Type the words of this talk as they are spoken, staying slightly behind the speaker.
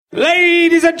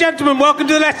Ladies and gentlemen, welcome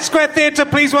to the Leicester Square Theatre.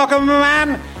 Please welcome a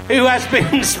man who has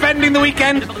been spending the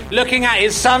weekend looking at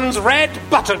his son's red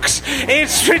buttocks.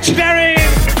 It's Richard Herring!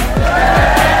 Thank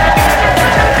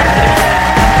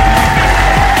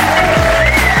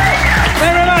you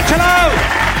very much, hello!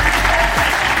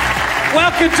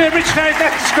 Welcome to Richard Herring's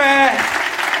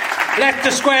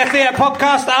Leicester Square Theatre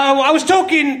podcast. I was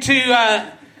talking to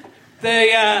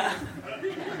the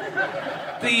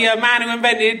man who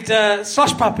invented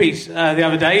slush puppies the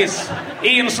other day. It's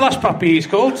Ian Slush Puppy, he's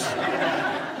called.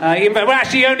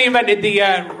 He only invented the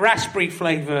raspberry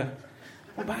flavour.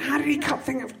 But how did he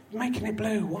think of making it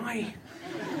blue? Why?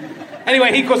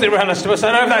 Anyway, he calls it RHLSTP, so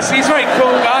I don't know if he's a very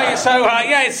cool guy. So,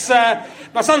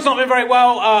 my son's not been very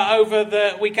well over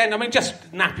the weekend. I mean, just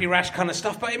nappy rash kind of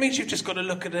stuff, but it means you've just got to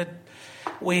look at a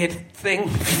weird thing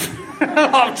a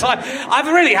lot of time. I've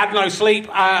really had no sleep,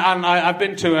 and I've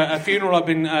been to a funeral. I've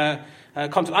been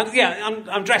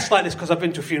I'm dressed like this because I've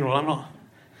been to a funeral. I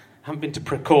haven't been to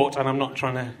Precourt, and I'm not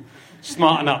trying to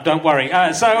smarten up. Don't worry.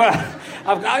 I've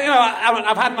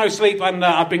had no sleep, and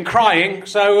I've been crying.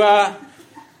 So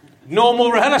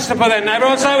normal RHLSTP then,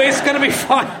 everyone. So it's going to be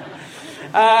fine.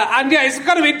 It's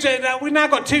going to be. We've now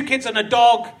got 2 kids and a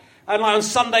dog. And on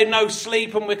Sunday, no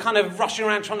sleep, and we're kind of rushing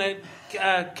around trying to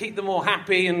keep them all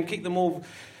happy and keep them all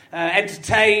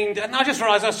entertained. And I just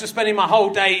realised I was just spending my whole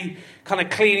day kind of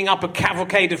cleaning up a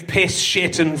cavalcade of piss,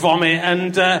 shit and vomit.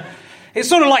 And it's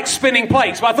sort of like spinning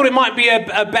plates, but I thought it might be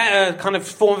a better kind of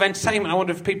form of entertainment. I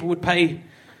wonder if people would pay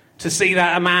to see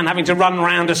that, a man having to run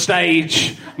around a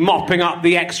stage, mopping up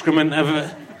the excrement of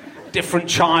a different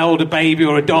child, a baby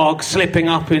or a dog, slipping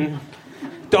up in...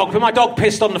 But my dog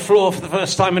pissed on the floor for the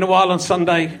first time in a while on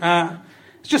Sunday.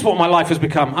 It's just what my life has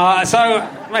become. So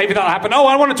maybe that'll happen. Oh,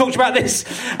 I want to talk to you about this.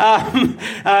 I'm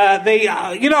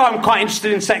quite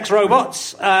interested in sex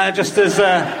robots. But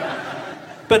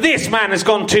this man has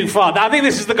gone too far. I think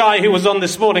this is the guy who was on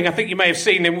this morning. I think you may have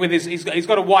seen him with he's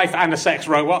got a wife and a sex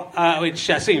robot,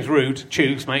 which seems rude.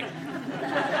 Choose, mate.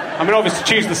 I mean, obviously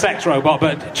choose the sex robot,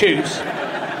 but choose.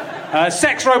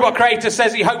 Sex robot creator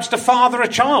says he hopes to father a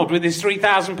child with his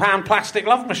 £3,000 plastic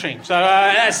love machine. So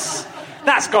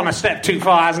that's gone a step too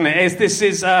far, hasn't it? This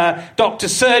is Dr.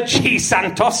 Sergi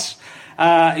Santos,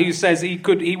 who says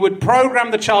he would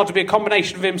program the child to be a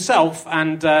combination of himself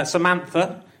and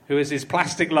Samantha, who is his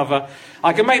plastic lover.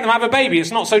 I can make them have a baby.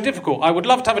 It's not so difficult. I would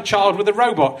love to have a child with a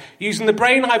robot. Using the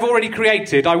brain I've already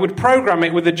created, I would program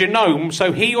it with a genome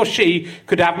so he or she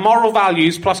could have moral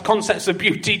values plus concepts of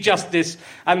beauty, justice,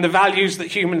 and the values that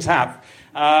humans have.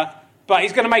 But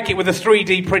he's going to make it with a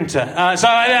 3D printer. So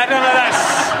I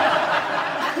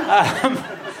don't know,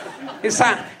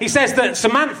 he says that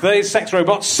Samantha, his sex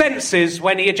robot, senses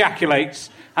when he ejaculates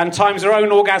and times her own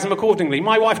orgasm accordingly.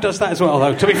 My wife does that as well,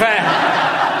 though, to be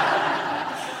fair.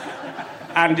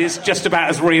 And it's just about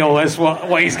as real as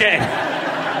what he's getting.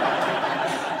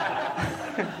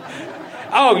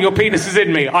 Oh, your penis is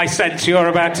in me. I sense you're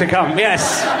about to come.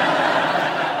 Yes.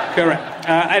 Correct.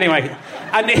 Anyway.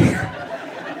 And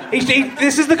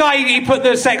this is the guy, he put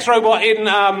the sex robot in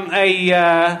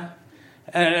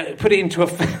put it into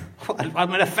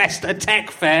a tech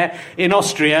fair in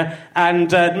Austria, and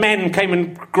men came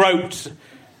and groped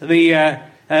the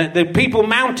people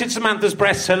mounted Samantha's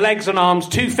breasts, her legs and arms.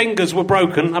 2 fingers were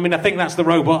broken. I mean, I think that's the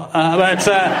robot. But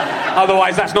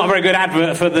otherwise, that's not a very good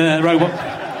advert for the robot.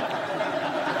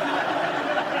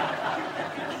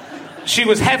 She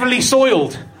was heavily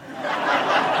soiled.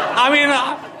 I mean,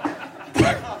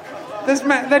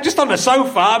 they're just on the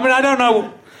sofa. I mean, I don't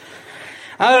know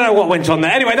what went on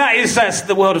there. Anyway, that is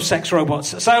the world of sex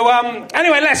robots. So,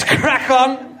 anyway, let's crack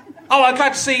on. Oh, I'm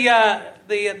glad to see...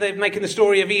 they're making the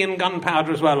story of Ian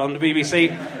Gunpowder as well on the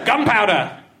BBC.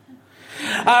 Gunpowder!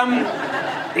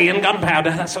 Ian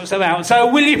Gunpowder, that's what it's about.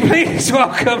 So will you please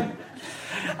welcome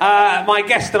my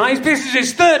guest tonight. This is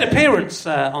his 3rd appearance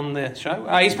on the show.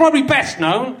 He's probably best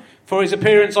known for his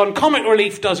appearance on Comic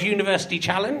Relief Does University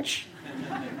Challenge.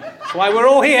 That's why we're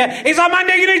all here. It's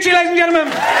Armando, Iannucci, ladies and gentlemen!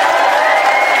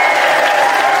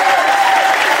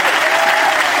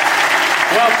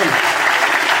 Welcome.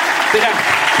 Sit down.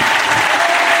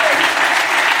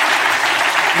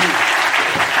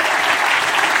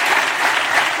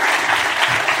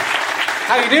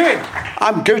 How are you doing?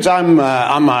 I'm good. I'm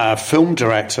a film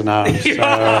director now, so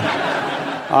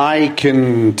I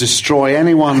can destroy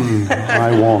anyone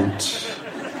I want.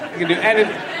 You can do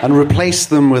anything. and replace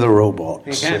them with a robot.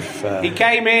 He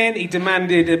came in, he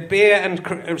demanded a beer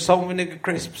and salt and vinegar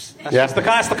crisps. That's the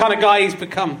kind of guy he's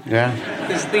become. Yeah.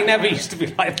 He never used to be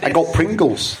like this. I got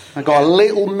Pringles. I got a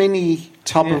little mini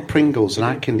tub of Pringles, and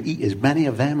I can eat as many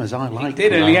of them as I like. He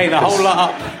did, and he ate the whole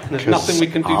lot up. There's nothing we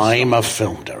can do. I'm a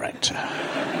film director.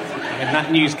 When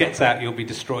that news gets out, you'll be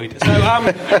destroyed. So,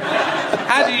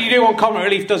 how did you do on Comic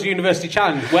Relief Does University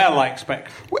Challenge? Well, I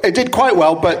expect. It did quite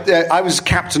well, but I was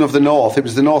captain of the North. It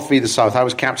was the North v the South. I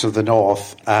was captain of the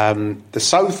North. The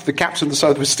South, the captain of the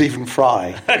South was Stephen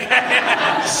Fry.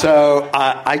 Okay. So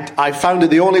I found that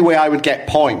the only way I would get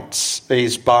points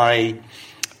is by...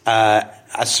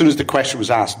 as soon as the question was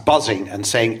asked, buzzing and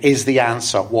saying, is the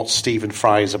answer what Stephen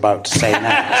Fry is about to say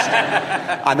next?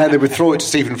 And then they would throw it to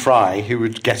Stephen Fry, who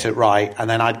would get it right, and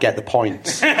then I'd get the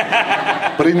points.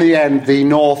 But in the end, the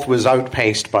North was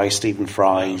outpaced by Stephen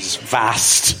Fry's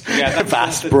vast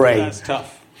brain. That's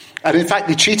tough. And in fact,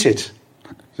 they cheated.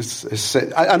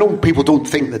 I know people don't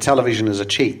think that television is a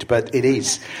cheat, but it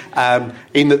is.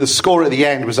 In that the score at the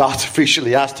end was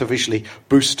artificially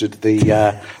boosted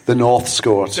the North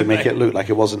score to make it look like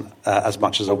it wasn't as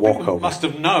much as a walkover. Must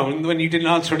have known when you didn't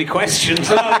answer any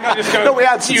questions. No, we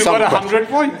answered you some. Got 100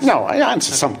 points. No, I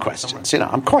answered some questions.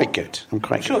 I'm quite good. I'm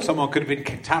sure someone could have been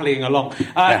tallying along.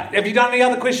 Have you done any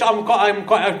other quiz shows?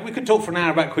 We could talk for an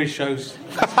hour about quiz shows.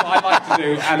 That's what I like to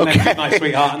do. And then Good Night,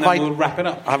 Sweetheart, and then we'll wrap it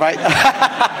up.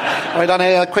 Have I done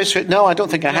a quiz? No, I don't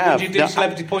think I have. Did you do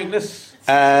Celebrity Pointless?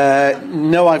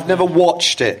 No, I've never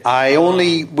watched it.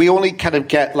 We only kind of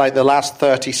get like the last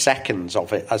 30 seconds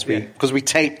of it because we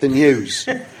tape the news.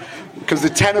 Because the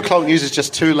 10 o'clock news is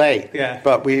just too late. Yeah.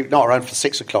 But we're not around for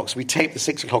 6 o'clock, so we tape the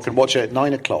 6 o'clock and watch it at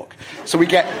 9 o'clock. So we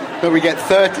get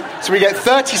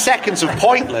 30 seconds of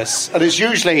Pointless, and it's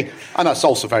usually, and that's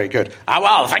also very good.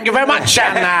 Well, thank you very much,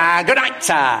 and good night.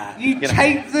 You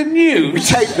tape the news? We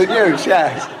tape the news,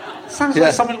 yes. Sounds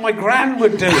like something my gran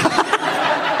would do.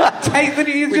 Take the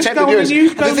news. We take the news.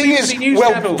 The thing is,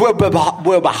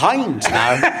 we're behind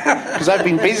now because I've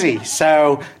been busy.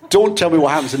 So don't tell me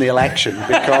what happens in the election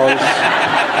because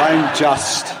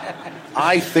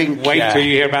I think. Wait till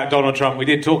you hear about Donald Trump. We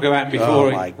did talk about him before.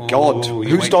 Oh my God!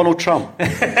 Who's Donald Trump?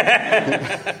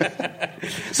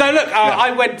 So look,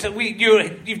 I went to.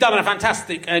 You've done a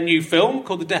fantastic new film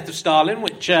called The Death of Stalin,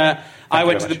 which. I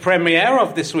went to the premiere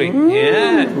of this week. Ooh.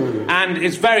 Yeah. And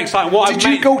it's very exciting. Did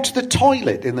you go to the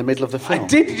toilet in the middle of the film? I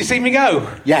did. Did you see me go?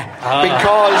 Yeah.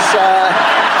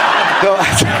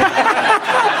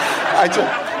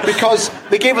 Because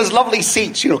they gave us lovely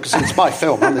seats, because it's my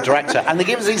film, I'm the director, and they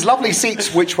gave us these lovely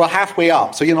seats which were halfway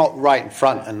up, so you're not right in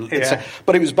front.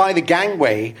 But it was by the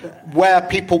gangway where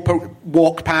people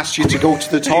walk past you to go to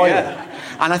the toilet. Yeah.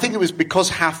 And I think it was because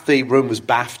half the room was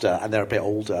BAFTA and they're a bit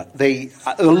older. A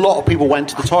lot of people went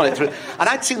to the toilet. And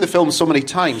I'd seen the film so many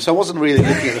times, so I wasn't really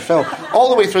looking at the film. All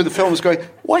the way through the film I was going,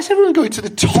 why is everyone going to the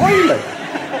toilet?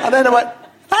 And then I went,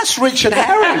 that's Richard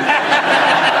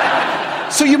Herring.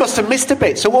 So you must have missed a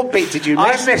bit. So what bit did you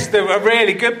miss? I missed a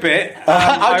really good bit.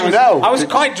 How do you know? I was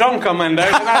quite drunk, Armando,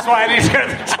 and that's why I needed to go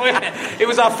to the toilet. It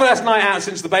was our first night out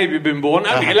since the baby had been born.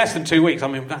 Only less than 2 weeks. I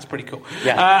mean, that's pretty cool.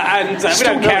 Yeah. And we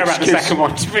don't care about the second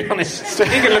one, to be honest. He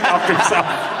can look after himself.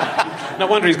 No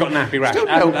wonder he's got nappy rash.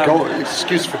 No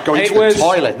excuse for going to the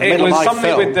toilet in the middle of my film. It was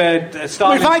something with the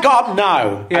Stalin... If I got up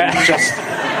now and just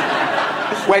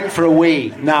went for a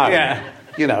wee now... Yeah.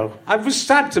 I was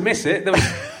sad to miss it. There was,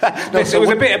 it was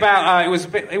a bit about.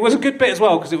 It was a good bit as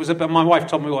well because it was about. My wife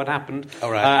told me what had happened,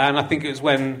 and I think it was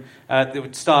when they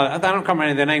would start. I don't remember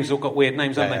any of their names. They've all got weird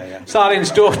names, haven't they? Yeah.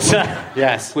 Stalin's daughter,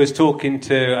 was talking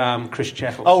to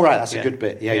Khrushchev. Oh right, that's a good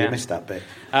bit. Yeah, you missed that bit.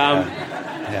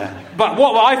 But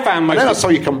what I found most. And then I saw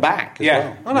you come back.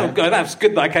 Well. Oh no, that was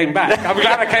good that I came back. I'm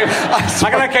glad I came.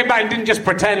 I'm glad I came back and didn't just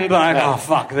pretend that. Oh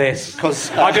fuck this. Because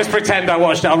I just pretend I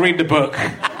watched it. I'll read the book.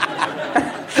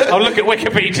 I'll look at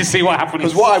Wikipedia to see what happened.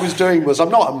 Because what I was doing was, I'm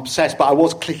not obsessed, but I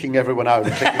was clicking everyone out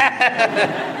and clicking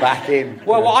back in.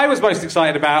 Well, what I was most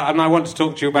excited about, and I want to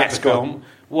talk to you about the film,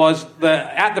 was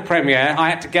that at the premiere, I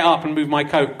had to get up and move my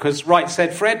coat because Right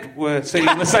Said Fred were sitting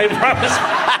in the same row as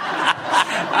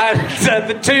and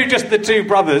the two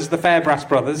brothers, the Fairbrass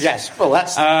brothers. Yes, well,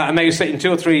 that's... and they were sitting 2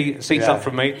 or 3 seats up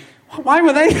from me. Why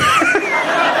were they...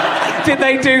 Did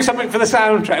they do something for the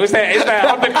soundtrack? Is there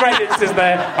on the credits? Is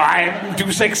there? I'm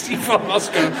too sexy for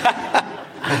Oscar.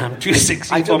 I'm too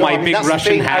sexy for my big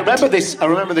Russian hat. I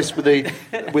remember this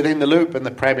within the loop and the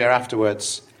premiere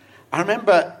afterwards. I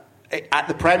remember at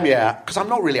the premiere because I'm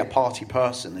not really a party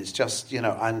person. It's just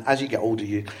and as you get older,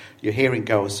 your hearing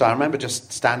goes. So I remember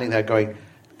just standing there going,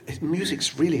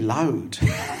 music's really loud.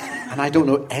 And I don't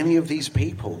know any of these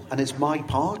people, and it's my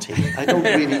party. I don't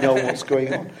really know what's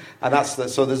going on. And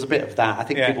so there's a bit of that. I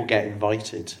think people get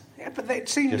invited. Yeah, but it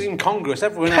seemed incongruous.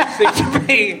 Everyone else seemed to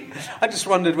be. I just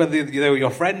wondered whether they were your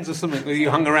friends or something. Whether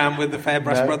you hung around with the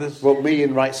Fairbrass brothers. Well, me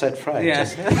and Right Said Fred. Yeah.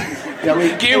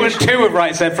 You and two of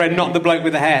Right Said Fred, not the bloke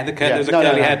with the hair. There's a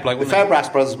curly haired bloke. The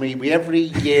Fairbrass brothers, we every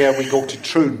year we go to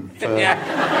Troon for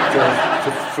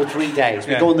 3 days.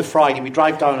 We go on the Friday. We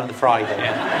drive down on the Friday,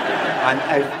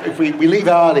 and if we leave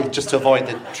early just to avoid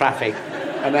the traffic.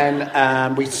 And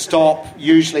then we stop.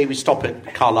 Usually we stop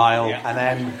at Carlisle, and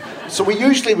then we're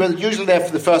usually there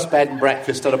for the first bed and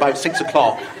breakfast at about 6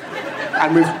 o'clock,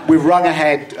 and we've rung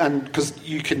ahead, and because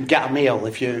you can get a meal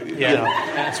if you know.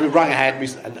 So we've rung ahead.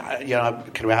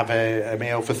 Can we have a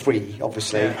meal for 3?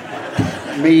 Obviously,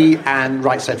 me and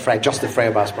Right Said Fred, just the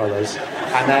Fairbrass brothers,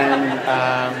 and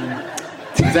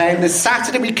then the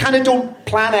Saturday we kind of don't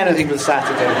plan anything for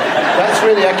Saturday. That's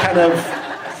really a kind of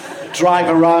drive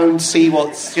around, see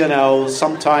what's,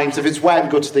 sometimes if it's wet, we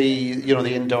go to the,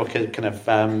 the indoor kind of,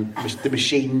 the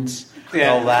machines and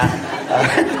all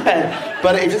that.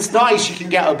 But if it's nice, you can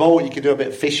get a boat, you can do a bit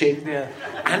of fishing. Yeah.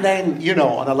 And then,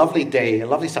 on a lovely day, a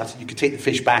lovely Saturday, you can take the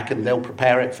fish back and they'll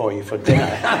prepare it for you for dinner.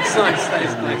 That's nice,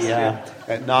 nice.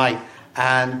 At night.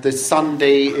 And the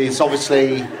Sunday is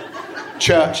obviously,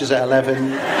 church is at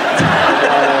 11.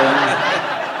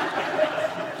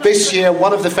 This year,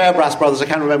 one of the Fairbrass brothers, I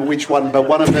can't remember which one, but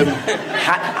one of them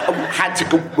had to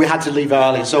go. We had to leave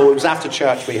early, so it was after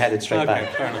church we headed straight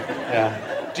back. Fair enough.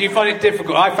 Yeah. Do you find it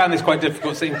difficult? I found this quite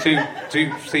difficult, sitting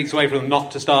two seats away from them,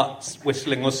 not to start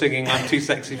whistling or singing "I'm too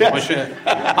sexy for my shirt."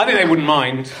 I think they wouldn't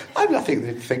mind. I think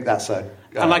they'd think that's a.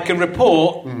 And I can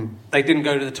report they didn't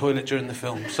go to the toilet during the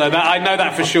film, so that I know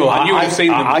that for sure. And you would have seen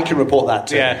them. I can report that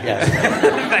too. Yeah. Yes.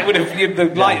 They would have.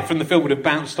 The light from the film would have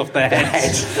bounced off their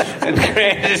heads and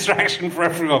created a distraction for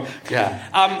everyone. Yeah.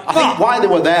 I think why they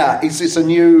were there is it's a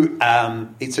new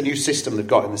system they've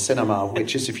got in the cinema,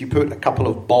 which is if you put a couple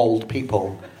of bald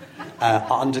people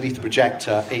underneath the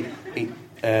projector,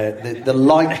 the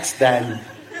light then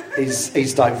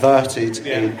is diverted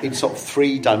in sort of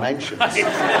 3 dimensions.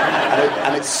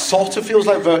 And it sort of feels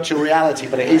like virtual reality,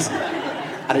 but it isn't.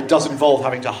 And it does involve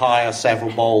having to hire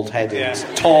several bald-headed,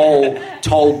 tall,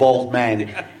 bald men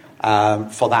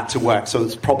for that to work. So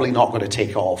it's probably not going to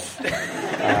take off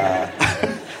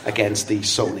against the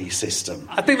Sony system.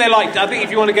 I think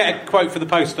if you want to get a quote for the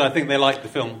poster, I think they liked the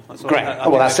film. That's great.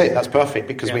 That's it. That's perfect,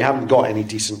 because we haven't got any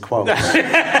decent quotes.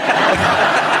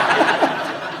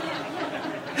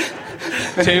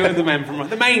 2 of the men from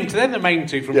the main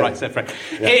 2 from Right Said Fred.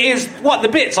 Yeah. It is the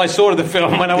bits I saw of the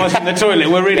film when I was in the toilet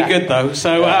were really good though.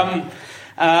 So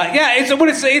it's.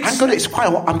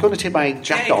 I'm going to take my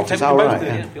jacket off. Is that all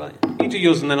right? You do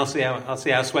yours, and then I'll see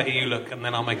how sweaty you look, and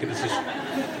then I'll make a decision.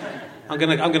 I'm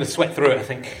gonna sweat through it, I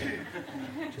think,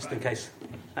 just in case.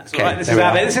 That's all right.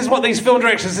 This is what these film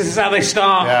directors. This is how they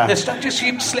start. Yeah. They start just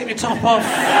you slip your top off.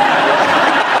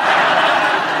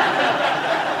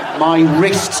 My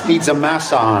wrist needs a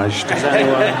massage. Does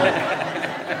anyone?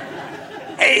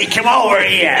 Hey, come over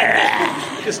here.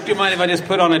 Do you mind if I just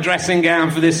put on a dressing gown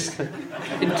for this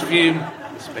interview?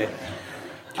 This bit.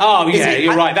 Oh yeah,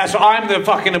 you're right. That's what, I'm the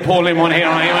fucking appalling one here,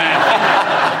 aren't you,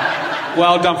 man?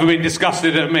 Well done for being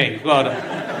disgusted at me. Well done.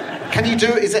 Can you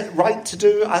do? Is it right to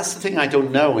do? That's the thing I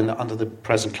don't know under the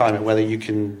present climate. Whether you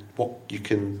can,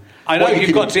 I know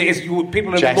you've got to.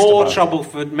 People have more trouble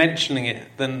for mentioning it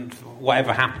than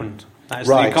whatever happened.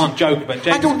 Right. You can't joke about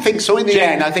James. I don't think so. In the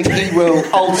end, I think he will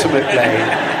ultimately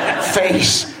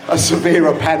face a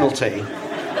severer penalty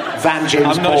than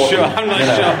James I'm not Portman. sure. I'm not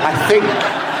sure. I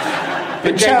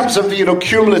think, in terms of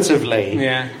cumulatively,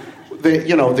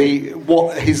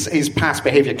 what his past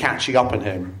behaviour catching up on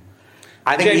him.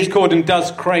 I think James Corden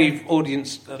does crave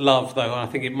audience love, though, and I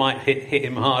think it might hit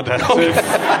him harder to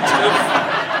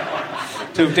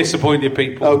have disappointed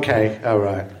people. Okay, all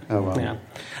right. Oh well. Yeah.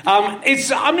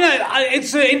 It's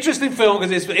an interesting film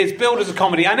because it's billed as a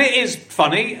comedy, and it is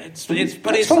funny.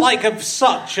 But it's like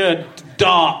such a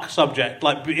dark subject.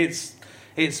 Like it's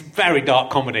very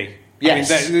dark comedy. Yes.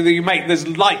 I mean, there's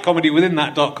light comedy within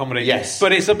that dark comedy. Yes.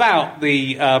 But it's about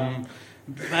the.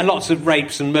 Lots of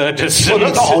rapes and murders. Well,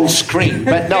 not on screen,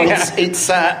 but no, this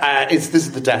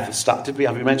is the death of Stalin.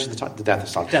 Have you mentioned the death of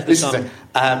Stalin?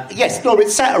 Yes, no,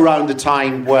 it's set around the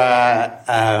time where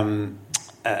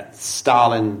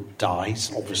Stalin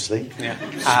dies, obviously. Yeah.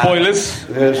 Spoilers.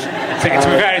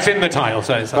 It's in the title,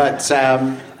 so it's...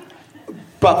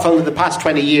 But for the past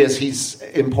 20 years, he's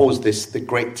imposed the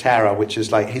Great Terror, which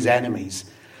is like his enemies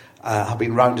have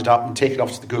been rounded up and taken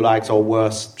off to the gulags or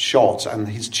worse, shot, and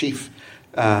his chief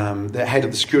the head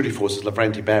of the security forces,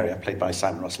 Lavrenti Beria, played by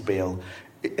Simon Russell Beale,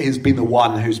 has been the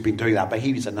one who's been doing that, but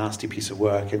he was a nasty piece of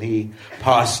work, and he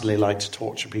personally liked to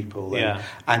torture people,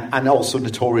 and also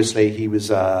notoriously he was,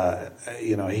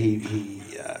 he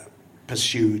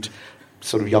pursued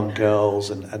sort of young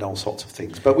girls and all sorts of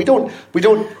things. But we don't.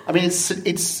 I mean,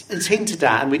 it's hinted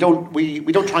at, and we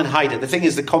don't try and hide it. The thing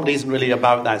is, the comedy isn't really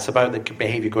about that. It's about the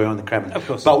behaviour going on in the Kremlin. Of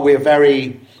course. But we're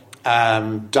very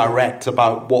direct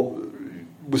about what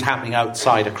was happening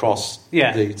outside across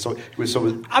the... So it was sort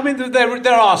of... I mean,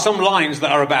 there are some lines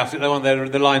that are about it.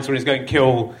 The lines where he's going to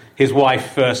kill his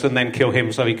wife first and then kill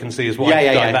him so he can see his wife.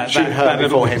 Shoot her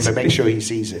before him, but make sure he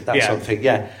sees it. That sort of thing,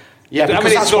 Yeah,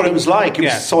 because that's what it was like. It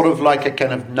was sort of like a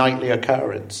kind of nightly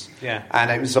occurrence. Yeah. And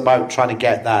it was about trying to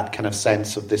get that kind of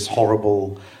sense of this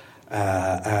horrible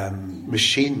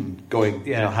machine going,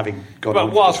 having gone on.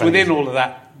 But whilst within all of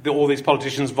that, all these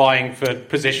politicians vying for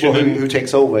position. Well, who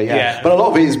takes over, But a lot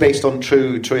of it is based on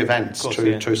true events,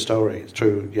 true stories,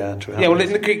 true happenings. Well,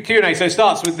 in the Q&A, so it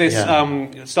starts with this,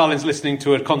 Stalin's listening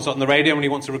to a concert on the radio and he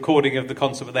wants a recording of the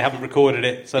concert, but they haven't recorded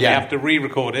it, so they have to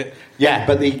re-record it. Yeah,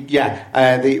 but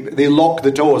they lock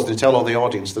the doors, they tell all the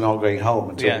audience they're not going home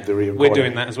until they re-record. We're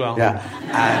doing that as well. Yeah.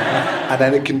 And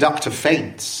then the conductor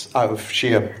faints out of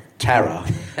sheer terror,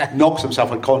 knocks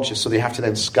himself unconscious, so they have to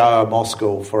then scour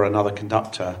Moscow for another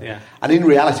conductor. Yeah. And in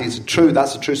reality,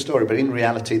 that's a true story, but in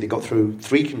reality they got through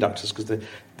 3 conductors because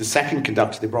the second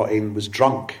conductor they brought in was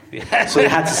drunk. Yeah. So they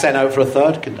had to send out for a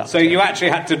third conductor. So you actually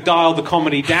had to dial the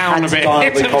comedy down a bit.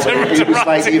 It was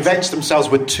like the events themselves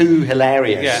were too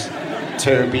hilarious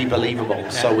to be believable,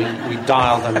 so we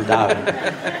dialed them down.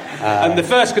 And the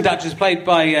first conductor is played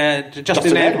by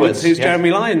Justin Edwards, who's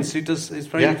Jeremy Lyons, who is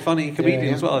very funny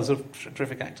comedian as well, as a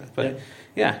terrific actor. But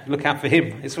look out for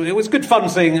him. It was good fun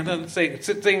seeing. Well,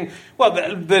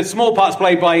 the small parts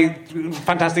played by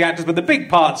fantastic actors, but the big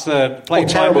parts played by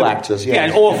terrible actors.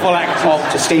 Yeah, awful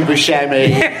actors. To Steve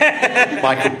Buscemi,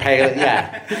 Michael Palin.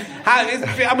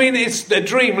 I mean, it's a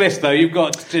dream list though. You've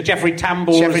got Jeffrey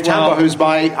Tambor. Who's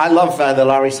I love the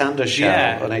Larry Sanders Show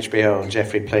on HBO.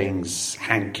 Jeffrey playing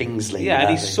Hank Kingsley. Yeah,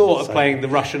 and he's sort of playing the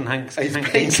Russian Hank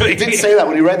Kingsley. He did say that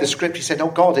when he read the script. He said, "Oh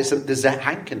God, there's a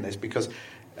Hank in this," because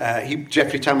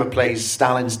Jeffrey Tambor plays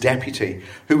Stalin's deputy,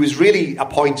 who was really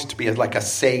appointed to be like a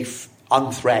safe,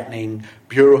 unthreatening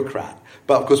bureaucrat.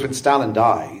 But of course, when Stalin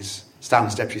dies,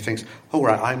 Stalin's deputy thinks, "Oh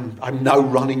right, I'm now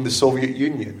running the Soviet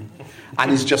Union." And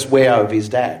he's just way out of his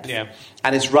depth. Yeah.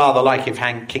 And it's rather like if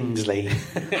Hank Kingsley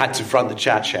had to front the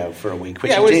chat show for a week,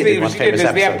 which he did in one famous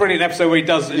episode. There's the brilliant episode where he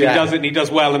does it and he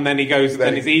does well, and then he goes,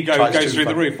 and his ego goes through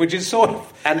the roof, which is sort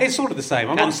of the same.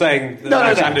 I'm not saying the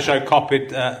Larry Sanders Show copied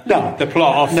the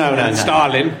plot of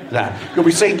Stalin. No, you'll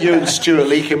be saying you and Stuart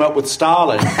Lee came up with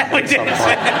Stalin. We did.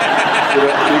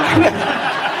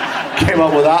 Came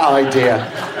up with that idea.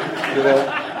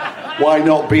 Why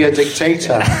not be a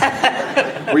dictator?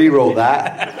 Rewrote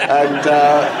that,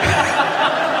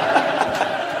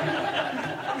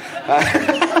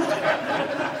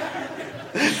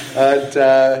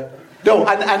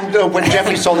 and when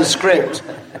Jeffrey saw the script,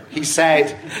 he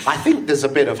said, "I think there's a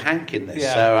bit of Hank in this,"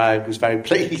 so I was very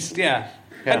pleased. Yeah.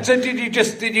 And so did you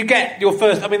get your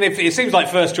first? I mean, it seems like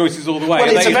first choices all the way.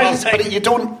 Well, but you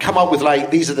don't come up with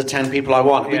like these are the 10 people I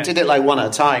want. We did it like one at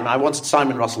a time. I wanted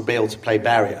Simon Russell Beale to play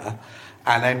Beria,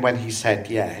 and then when he said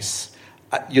yes.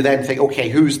 You then think, okay,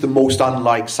 who's the most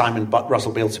unlike Simon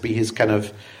Russell Beale to be his kind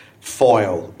of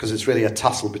foil? Because it's really a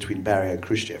tussle between Beria and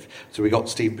Khrushchev. So we got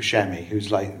Steve Buscemi, who's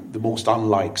like the most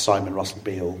unlike Simon Russell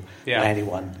Beale than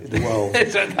anyone in the world.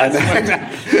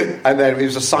 and then it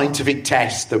was a scientific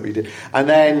test that we did. And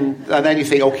then you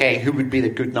think, okay, who would be the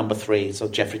good number 3? So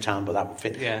Jeffrey Tambor, that would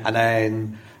fit. Yeah.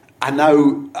 And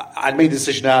now I made the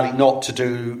decision early not to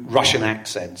do Russian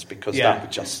accents because that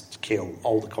would just kill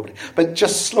all the comedy. But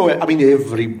just slow it. I mean,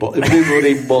 everybody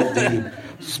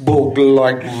spoke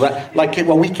like that. Like a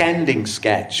weekending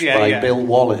sketch by Bill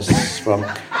Wallace from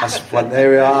there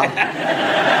we are.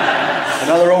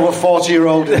 Another over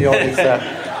 40-year-old in the audience.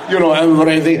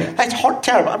 Everything. It's hot,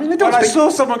 terrible. I mean, I saw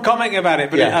someone commenting about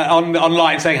it, but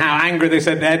online saying how angry they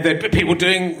said that people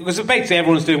doing, because basically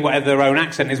everyone's doing whatever their own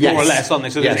accent is, more or less on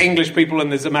this. So there's English people and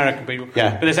there's American people.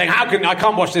 Yeah. But they're saying, I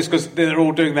can't watch this because they're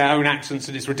all doing their own accents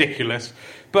and it's ridiculous.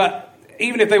 But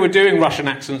even if they were doing Russian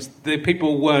accents, the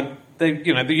people weren't.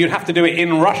 You'd have to do it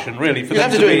in Russian, really. You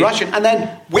have to do it in Russian, and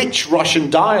then which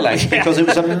Russian dialect? Because it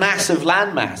was a massive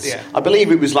landmass. Yeah. I believe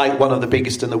it was like one of the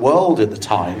biggest in the world at the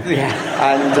time. Yeah.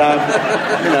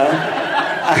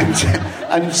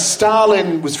 And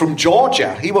Stalin was from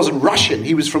Georgia. He wasn't Russian.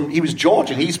 He was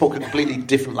Georgian. He spoke a completely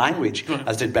different language,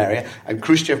 as did Beria. And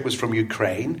Khrushchev was from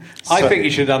Ukraine. So I think you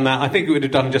should have done that. I think it would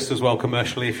have done just as well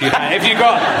commercially if you got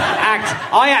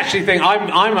act. I actually think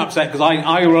I'm upset because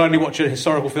I will only watch a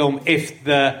historical film if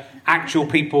the actual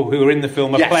people who are in the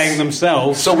film are playing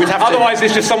themselves. So we'd have Otherwise,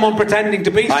 it's just someone pretending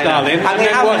to be Stalin. And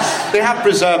they have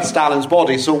preserved Stalin's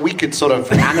body, so we could sort of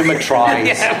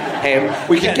animatrize him.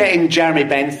 We could get in Jeremy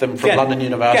Bentham from London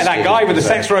University. Get that guy with the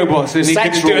sex robots, and you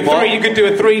could do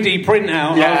a 3D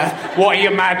printout of what he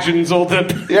imagines, or the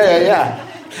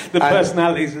the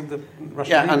personalities of the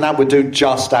Russian. Yeah, and that would do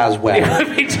just as well,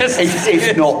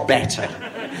 if not better.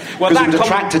 Because it would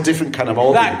attract a different kind of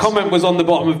audience. That comment was on the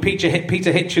bottom of Peter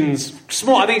Hitchens'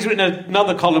 small. I think he's written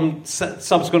another column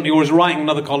subsequently, or is writing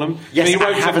another column. Yes, he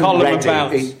wrote I haven't a column read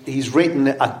about. He's written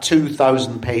a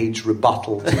 2,000-page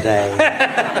rebuttal today.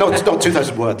 No, it's not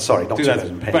 2,000 words. Sorry, not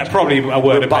 2,000 pages. But probably a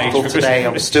word a page. Rebuttal today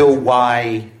of still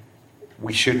why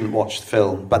we shouldn't watch the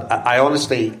film. But I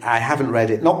honestly haven't read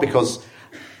it. Not because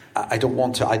I don't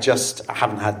want to. I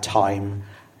haven't had time.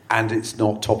 And it's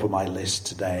not top of my list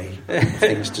today,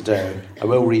 things to do. I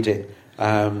will read it.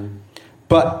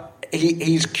 But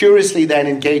he's curiously then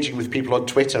engaging with people on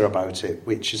Twitter about it,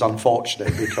 which is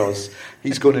unfortunate because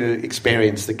he's going to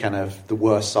experience the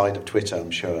worst side of Twitter, I'm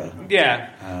sure.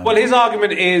 Yeah. Well, his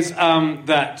argument is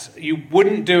that you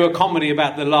wouldn't do a comedy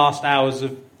about the last hours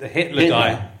of the Hitler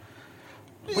guy.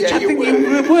 Which I think you would.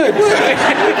 I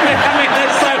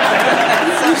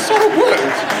mean, you sort of would.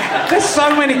 There's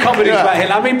so many comedies about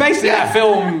Hitler. I mean, basically that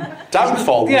film...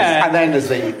 Downfall. And then there's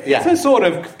the... It's a sort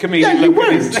of comedic you look.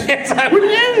 Wouldn't.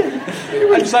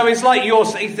 And so it's like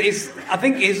I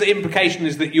think his implication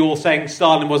is that you're saying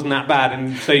Stalin wasn't that bad,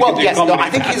 and so you can do comedy. No, I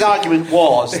think his argument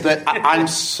was that I'm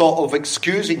sort of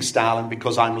excusing Stalin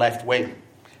because I'm left-wing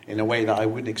in a way that I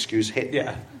wouldn't excuse Hitler.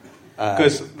 Yeah.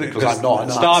 Because I'm not.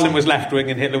 Stalin was left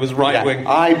wing and Hitler was right wing.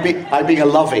 I being a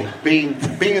lovey, being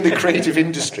in the creative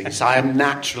industries, I am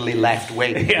naturally left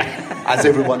wing, as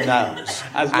everyone knows.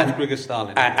 As left wing as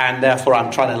Stalin, and therefore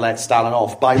I'm trying to let Stalin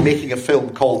off by making a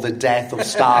film called The Death of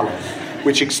Stalin,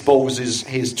 which exposes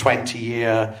his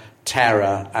 20-year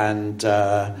terror and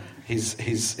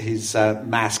his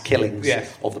mass killings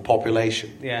of the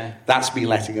population. Yeah, that's me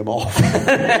letting him off.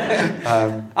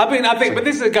 I think, but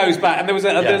this goes back, and there was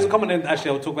a comment.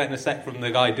 Actually, I'll talk about it in a sec from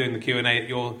the guy doing the Q&A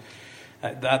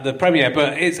at the premiere.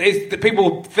 But it's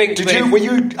people think. Were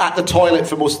you at the toilet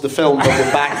for most of the film? But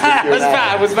we're back for the Q&A?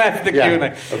 I was there for the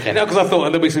Q&A. Okay. Because I thought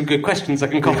there'll be some good questions. I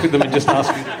can copy them and just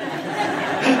ask.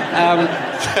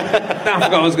 Now I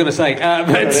forgot what I was going to say.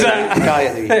 But the guy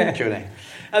at the Q&A.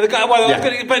 But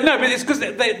it's because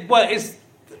it's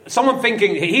someone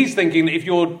thinking. He's thinking that if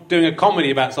you're doing a comedy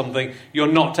about something,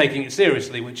 you're not taking it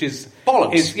seriously, which is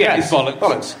bollocks. It's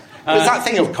bollocks. There's that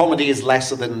thing of comedy is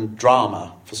lesser than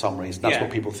drama for some reason. That's what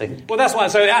people think. Well, that's why.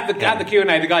 So at the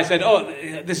Q&A, the guy said, "Oh,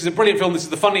 this is a brilliant film. This is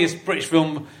the funniest British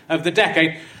film of the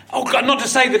decade." Oh God, not to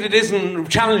say that it isn't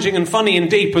challenging and funny and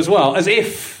deep as well, as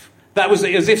if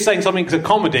saying something's a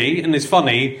comedy and is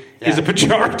funny is a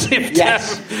pejorative term.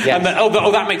 And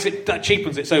that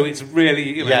cheapens it. So it's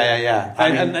really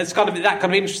and it's kind of that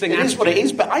kind of interesting. It is what it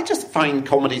is, but I just find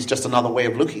comedy is just another way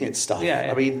of looking at stuff.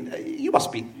 I mean, you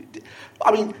must be.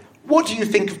 I mean, what do you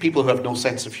think of people who have no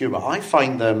sense of humour? I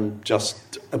find them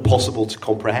just impossible to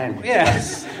comprehend.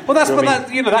 Yes. Well, that's what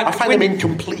I find them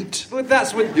incomplete. Well,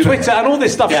 that's with Twitter and all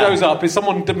this stuff shows up. Is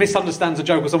someone misunderstands a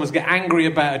joke, or someone's get angry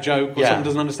about a joke, or someone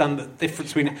doesn't understand the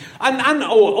difference between it,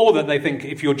 or that they think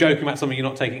if you're joking about something, you're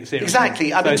not taking it seriously.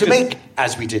 Exactly. I mean, to make,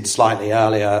 as we did slightly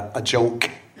earlier, a joke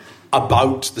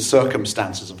about the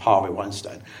circumstances of Harvey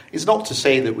Weinstein is not to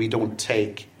say that we don't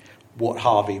take what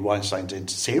Harvey Weinstein did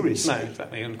seriously. No,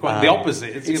 exactly, and quite the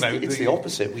opposite. It's the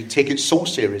opposite. We take it so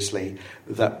seriously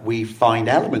that we find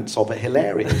elements of it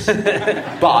hilarious.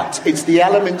 But it's the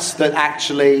elements that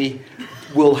actually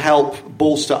will help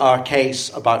bolster our case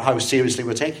about how seriously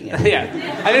we're taking it. Yeah,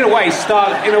 and in a way,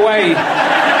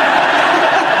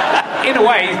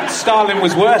 Stalin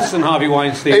was worse than Harvey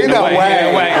Weinstein. In a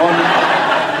way.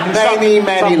 On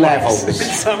many levels. In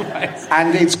some ways.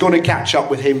 And it's going to catch up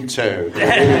with him too.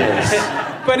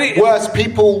 But worse,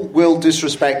 people will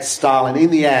disrespect Stalin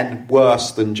in the end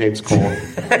worse than James Corden.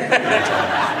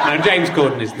 No, James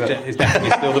Corden is definitely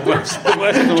still the worst.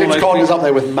 James Corden is up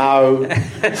there with Mao,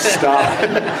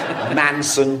 Stalin,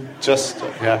 Manson.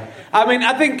 I mean,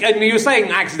 I think, and you were saying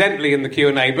accidentally in the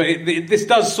Q&A, but this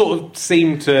does sort of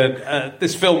seem to.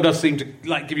 This film does seem to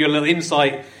give you a little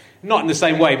insight. Not in the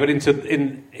same way, but into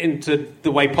into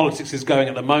the way politics is going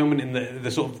at the moment, in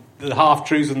the sort of the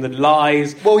half-truths and the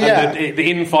lies, and the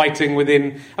infighting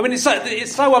within. I mean,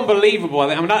 it's so unbelievable.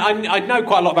 I mean, I know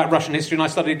quite a lot about Russian history, and I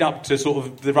studied up to sort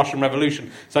of the Russian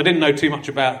Revolution, so I didn't know too much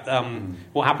about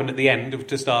what happened at the end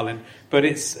to Stalin. But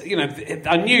it's, you know,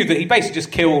 I knew that he basically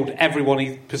just killed everyone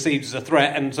he perceived as a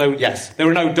threat, and so there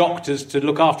were no doctors to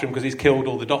look after him because he's killed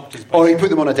all the doctors. Basically. Or he put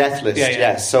them on a death list,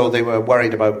 yes. So they were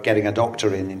worried about getting a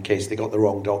doctor in case they got the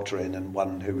wrong doctor in, and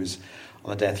one who was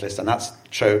on a death list, and that's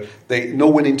true. No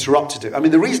one interrupted him. I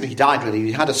mean, the reason he died, really,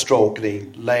 he had a stroke and he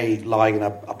lay lying in a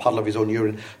puddle of his own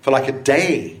urine for like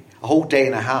a whole day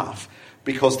and a half,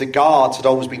 because the guards had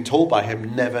always been told by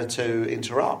him never to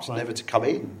interrupt, never to come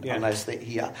in unless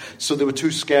so they were too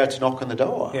scared to knock on the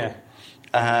door. Yeah.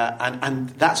 And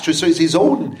that's true. So it's his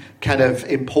own kind of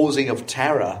imposing of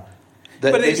terror.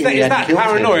 But is that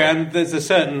paranoia? And there's a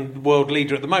certain world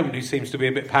leader at the moment who seems to be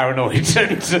a bit paranoid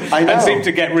and seem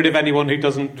to get rid of anyone who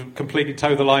doesn't completely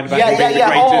toe the line about being the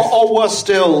greatest. Or worse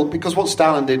still, because what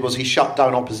Stalin did was he shut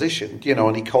down opposition, you know,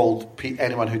 and he called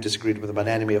anyone who disagreed with him an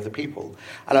enemy of the people.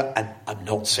 And I'm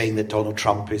not saying that Donald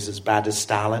Trump is as bad as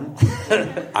Stalin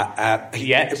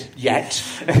yet,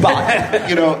 but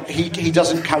you know, he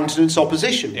doesn't countenance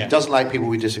opposition. He doesn't like people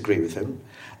who disagree with him.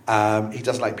 He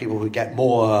doesn't like people who get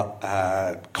more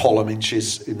column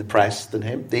inches in the press than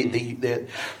him.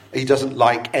 He doesn't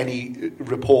like any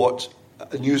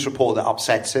news report that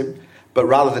upsets him. But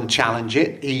rather than challenge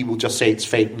it, he will just say it's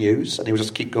fake news, and he will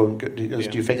just keep going.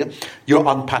 You're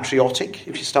unpatriotic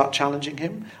if you start challenging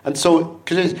him. And so,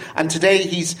 and today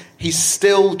he's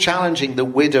still challenging the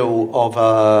widow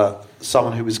of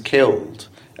someone who was killed,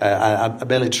 a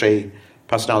military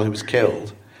personnel who was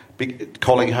killed.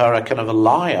 Calling her a kind of a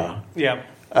liar. Yeah.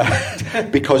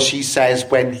 Because she says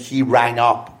when he rang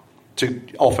up to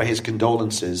offer his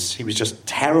condolences, he was just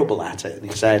terrible at it. And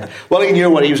he said, well, he knew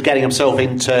what he was getting himself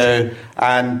into,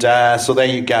 and so there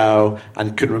you go,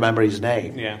 and couldn't remember his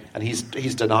name. Yeah. And he's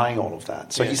denying all of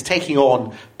that. So he's taking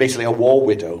on basically a war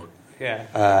widow.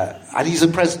 Yeah. And he's the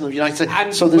president of the United States.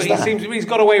 And, so there's but he's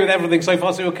got away with everything so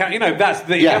far, so he'll carry, you know,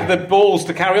 you have the balls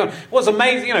to carry on. What's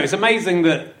amazing, you know, it's amazing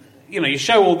that, you know, you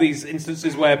show all these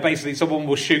instances where basically someone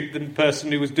will shoot the person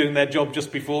who was doing their job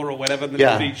just before or whatever, and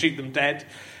then you shoot them dead.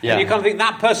 Yeah. And you kind of think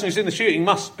that person who's doing the shooting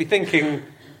must be thinking,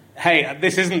 hey,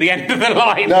 this isn't the end of the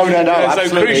line. No, so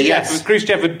absolutely,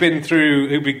 Khrushchev had been through,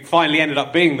 who finally ended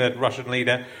up being the Russian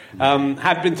leader,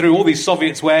 had been through all these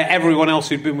Soviets where everyone else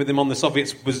who'd been with him on the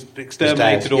Soviets was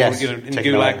exterminated or in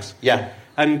gulags. Yeah.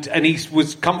 And he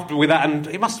was comfortable with that, and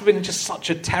it must have been just such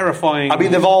a terrifying... I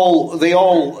mean, they all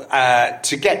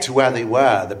to get to where they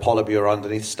were, the Politburo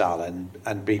underneath Stalin,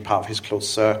 and be part of his close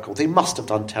circle, they must have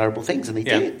done terrible things, and they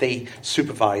did. They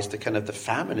supervised the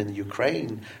famine in the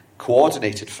Ukraine,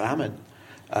 coordinated famine.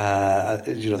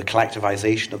 The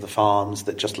collectivization of the farms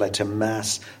that just led to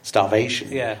mass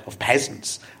starvation of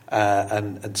peasants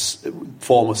and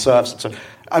former serfs. And so,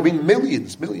 I mean,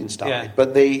 millions died. Yeah.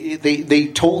 But they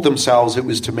told themselves it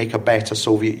was to make a better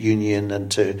Soviet Union,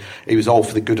 and it was all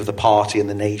for the good of the party and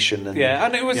the nation. And,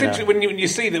 and it was interesting when you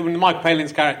see that when Michael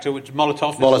Palin's character, which is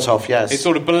Molotov, yes, it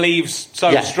sort of believes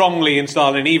so strongly in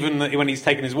Stalin, even when he's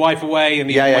taken his wife away, and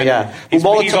he's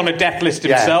on a death list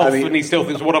himself, and he still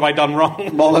thinks, what have I done wrong?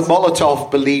 Molotov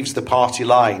believes the party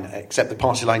line, except the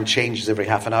party line changes every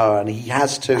half an hour, and he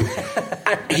has to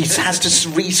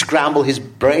re-scramble his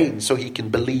brain so he can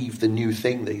believe the new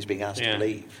thing that he's being asked to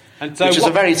believe. And so which is a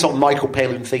very sort of Michael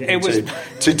Palin thing to do.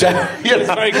 It's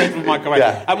very good for Michael Palin.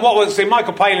 Yeah. And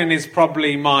Michael Palin is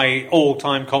probably my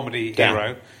all-time comedy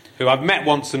hero, who I've met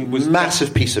once and was...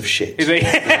 Massive piece of shit. Is he?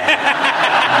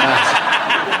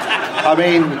 I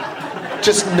mean,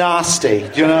 just nasty,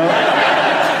 you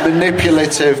know?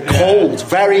 Manipulative, cold,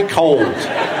 very cold,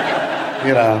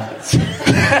 you know.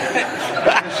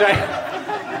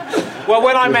 Well,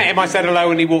 when I met him, I said hello,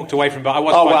 and he walked away from it. But I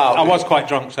was quite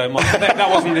drunk, so that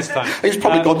wasn't this time. He's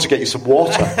probably gone to get you some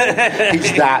water.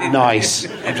 He's that nice.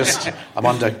 I'm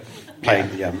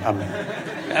underplaying.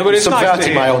 I'm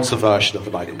subverting my own subversion of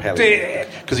the Michael Palin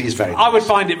because he's very nice. I would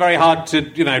find it very hard to,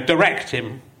 direct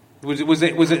him. Was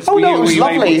it? Oh no, it was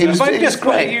lovely. It was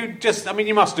great.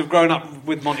 You must have grown up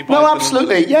with Monty Python. No,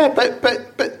 absolutely,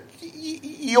 but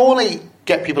you only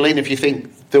get people in if you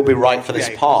think they'll be right for this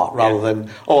part, rather than,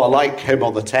 I like him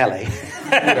on the telly.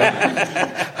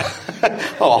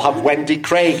 I'll have Wendy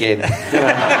Craig in.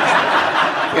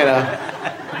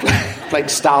 Like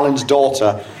Stalin's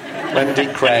daughter, Wendy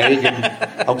Craig, and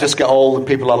I'll just get all the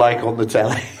people I like on the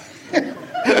telly.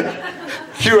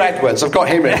 Hugh Edwards, I've got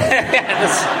him in.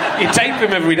 You tape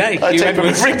him every day. I tape him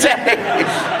every day.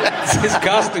 That's his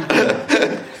casting.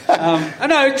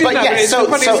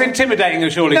 it's intimidating,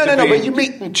 surely. No, but you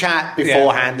meet and chat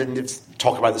beforehand and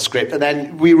talk about the script, and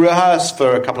then we rehearse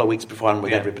for a couple of weeks beforehand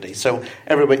with everybody. So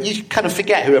everybody, you kind of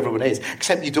forget who everyone is,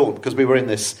 except you don't, because we were in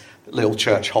this little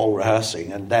church hall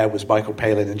rehearsing, and there was Michael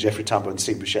Palin and Jeffrey Tambor and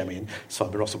Steve Buscemi and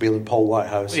Simon Russell Beale and Paul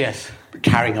Whitehouse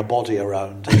carrying a body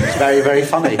around. It was very, very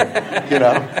funny,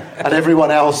 and everyone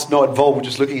else not involved were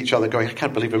just looking at each other going, I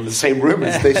can't believe I'm in the same room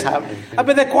as this happening.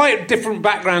 But they're quite different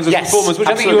backgrounds of performers, which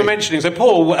absolutely. I think you were mentioning. So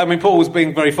Paul was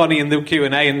being very funny in the Q&A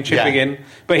and chipping in,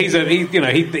 but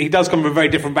he does come from a very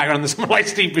different background than someone like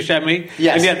Steve Buscemi.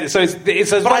 Yes. And yet, so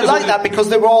it's as but I like that because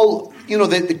they were all,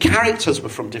 the characters were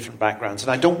from different backgrounds,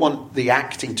 and I don't want the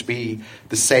acting to be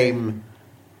the same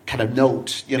kind of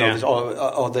note,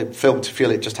 or the film to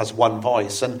feel it just has one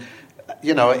voice. And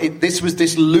this was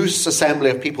this loose assembly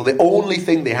of people. The only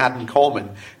thing they had in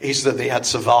common is that they had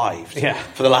survived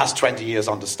for the last 20 years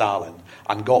under Stalin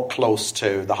and got close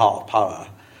to the heart of power.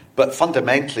 But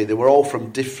fundamentally, they were all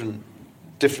from different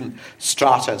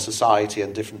strata in society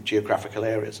and different geographical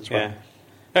areas as well.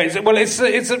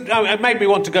 It made me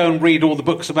want to go and read all the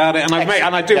books about it, and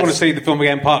I do want to see the film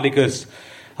again, partly because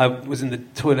I was in the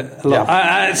toilet a lot.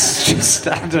 It's just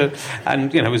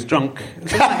and was drunk.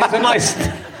 It's a nice.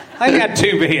 I only had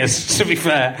 2 beers, to be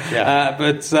fair.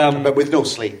 But with no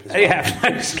sleep. As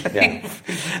well. No sleep.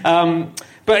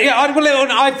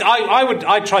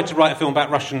 I tried to write a film about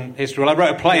Russian history. Well, I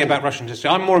wrote a play about Russian history.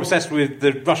 I'm more obsessed with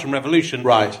the Russian Revolution.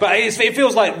 Right. But it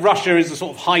feels like Russia is a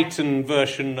sort of heightened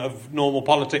version of normal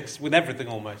politics with everything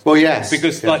almost. Well, yes.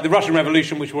 Because like the Russian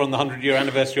Revolution, which we're on the 100-year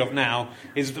anniversary of now,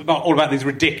 is all about these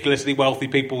ridiculously wealthy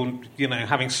people,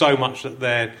 having so much that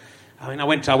they're... I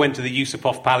went to the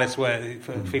Yusupov Palace where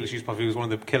Felix Yusupov, who was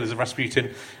one of the killers of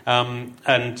Rasputin, and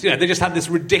they just had this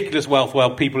ridiculous wealth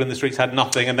while people in the streets had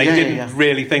nothing, and they didn't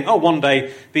really think, one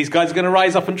day these guys are going to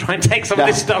rise up and try and take some of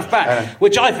this stuff back,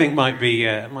 which I think might be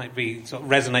sort of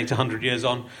resonate 100 years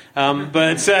on.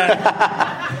 But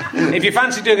if you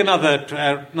fancy doing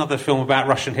another film about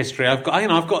Russian history, I've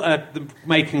got the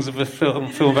makings of a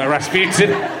film about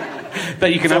Rasputin.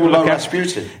 That you can have a look at.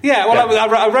 Rasputin. Yeah,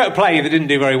 I wrote a play that didn't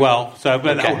do very well,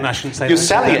 I shouldn't say You're that.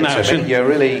 selling it to me. You're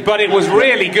really... But it was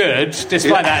really good,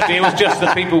 despite that. It was just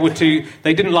that people were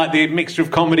they didn't like the mixture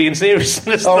of comedy and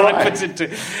seriousness I put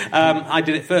into. I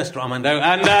did it first, Armando,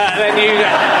 and then you.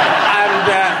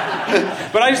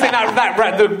 But I just think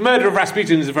that the murder of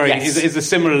Rasputin is is a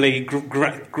similarly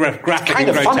graphic kind and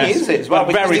of grotesque. Funny, isn't it? As well,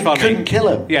 very funny. Couldn't kill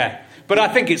him. Yeah. But I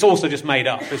think it's also just made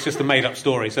up. It's just a made-up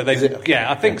story. So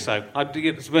I think so. But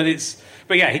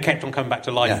he kept on coming back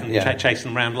to life and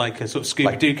chasing around like a sort of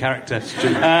Scooby-Doo character.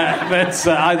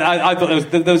 I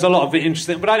thought there was a lot of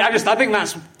interesting. But I think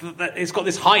it's got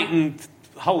this heightened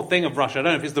whole thing of Russia. I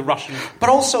don't know if it's the Russian but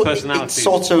also personality. It's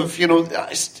sort of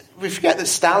we forget that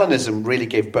Stalinism really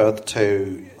gave birth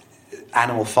to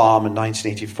Animal Farm in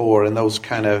 1984 and those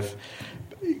kind of.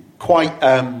 Quite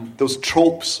those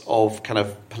tropes of kind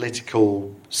of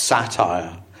political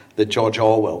satire that George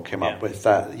Orwell came up with.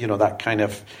 That kind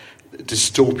of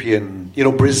dystopian.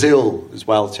 Brazil as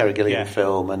well, Terry Gilliam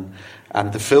film, and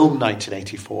the film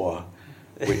 1984,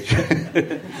 which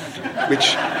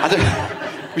I don't.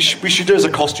 We should do as a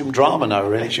costume drama now,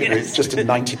 really, shouldn't we? It's just in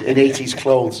 80s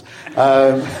clothes.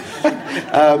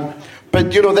 But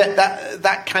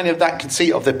that kind of that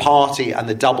conceit of the party and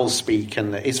the doublespeak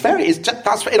and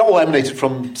it all emanated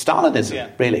from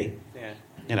Stalinism, really.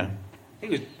 Yeah. He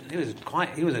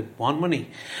was a one, wasn't he?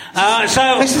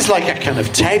 So this is like a kind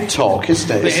of TED talk, isn't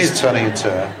it? This is turning into.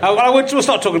 We'll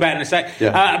start talking about it in a sec.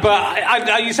 Yeah.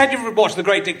 But you said you've watched The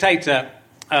Great Dictator.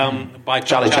 By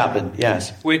Charlie Chaplin,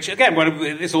 yes. Which, again,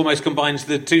 this almost combines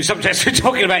the two subjects we're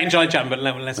talking about in Charlie Chaplin, but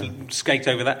let's skate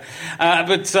over that.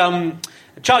 But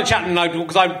Charlie Chaplin,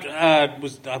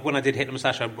 because when I did Hitler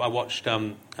Moustache, I watched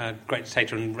Great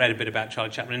Dictator and read a bit about Charlie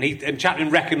Chaplin, and Chaplin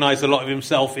recognised a lot of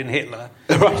himself in Hitler.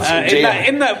 Right,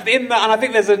 and I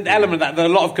think there's an element of that a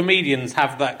lot of comedians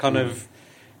have that kind of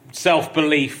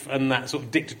self-belief and that sort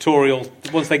of dictatorial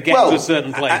once they get to a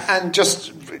certain place. And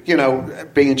just,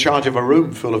 being in charge of a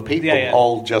room full of people,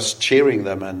 all just cheering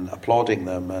them and applauding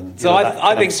them. And so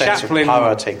I think Chaplin...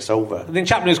 power takes over. I think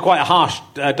Chaplin is quite a harsh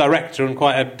director and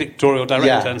quite a dictatorial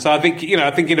director. And so I think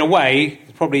in a way,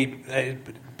 it's probably...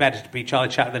 better to be Charlie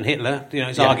Chaplin than Hitler.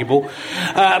 It's arguable,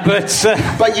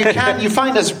 but you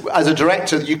find as a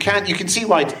director you can see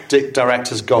why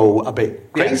directors go a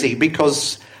bit crazy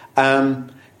because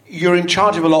you're in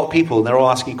charge of a lot of people and they're all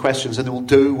asking questions and they will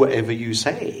do whatever you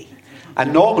say.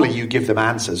 And normally you give them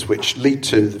answers which lead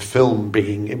to the film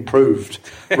being improved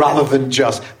rather than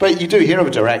just... But you do hear of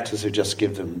directors who just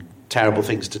give them terrible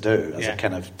things to do as Yeah. a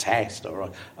kind of test or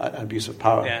an abuse of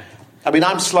power. Yeah. I mean,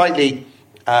 I'm slightly...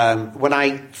 when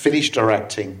I finish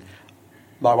directing,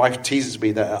 my wife teases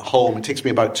me that at home it takes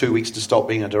me about 2 weeks to stop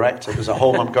being a director, because at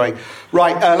home I'm going,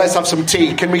 right, let's have some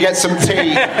tea. Can we get some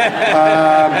tea?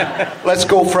 Let's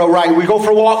go for a ride. We go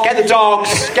for a walk. Get the dogs.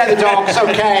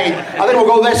 Okay. I think we'll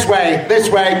go this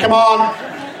way. Come on.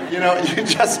 You know,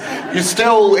 you're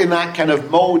still in that kind of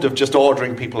mode of just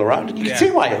ordering people around, and you can see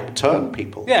why it would turn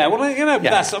people. Yeah, well, you know,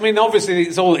 that's. I mean, obviously,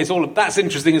 it's all. That's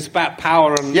interesting. It's about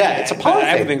power, and it's a power thing.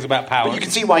 Everything's about power. But you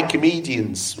can see why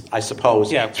comedians, I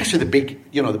suppose, especially the big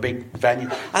venue,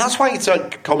 and that's why it's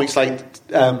comics like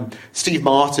Steve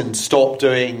Martin stopped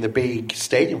doing the big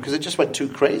stadium, because it just went too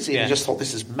crazy. And he just thought,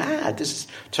 this is mad. This is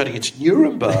turning into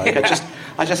Nuremberg.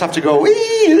 I just have to go,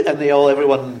 wee, and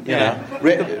everyone, you know.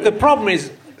 The problem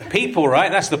is. People,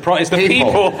 right? That's the problem. It's the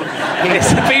people.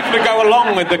 It's the people who go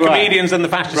along with the comedians and the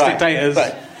fascist dictators.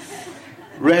 Right.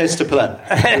 RHLSTP.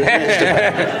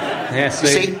 Yes,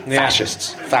 see?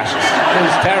 Fascists. It's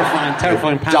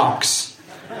terrifying power.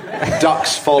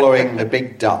 Ducks following the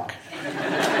big duck.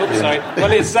 Oops, sorry.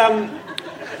 Well, it's...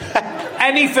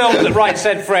 any film that Right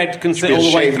Said Fred can sit all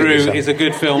the way through is a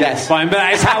good film. Yes. Fine, but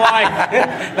that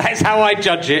is how I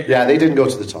judge it. Yeah, they didn't go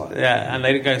to the toilet. Yeah, and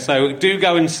they didn't go. So do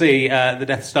go and see The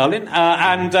Death of Stalin.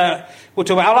 And we'll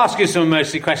talk about... I'll ask you some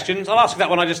emergency questions. I'll ask you that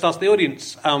one I just asked the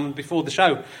audience before the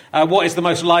show. What is the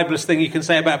most libelous thing you can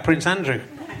say about Prince Andrew?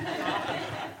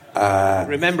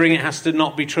 Remembering it has to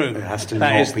not be true. It has to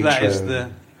not be true. That is the...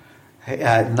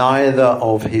 neither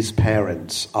of his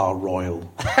parents are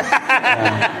royal.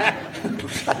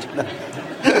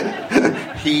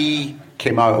 He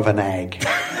came out of an egg.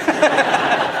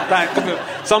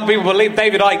 Some people believe.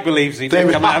 David Icke believes he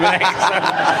did come out of an egg.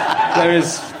 So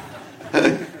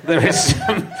there is.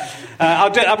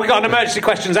 We've got an emergency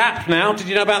questions app now. Did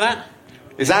you know about that?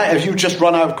 Have you just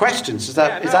run out of questions? Is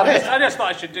that it? I just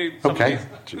thought I should do something.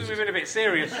 We've been a bit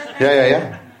serious.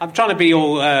 Yeah. I'm trying to be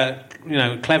all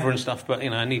clever and stuff, but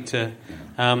I need to.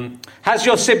 Has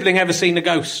your sibling ever seen a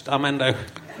ghost, Armando?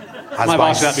 Has my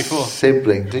asked that before.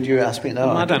 Sibling? Did you ask me? No,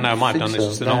 I don't know. I might have done this.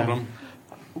 It's an old one.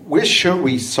 We're sure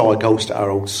we saw a ghost at our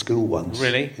old school once.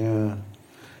 Really? Yeah.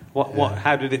 What?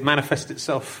 How did it manifest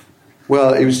itself?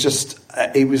 Well, it was just.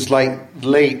 It was like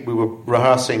late. We were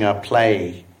rehearsing our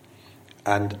play,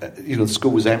 and the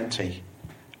school was empty,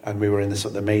 and we were in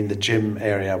the gym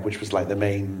area, which was like the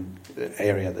main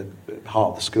area, the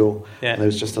heart of the school. Yeah. And there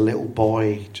was just a little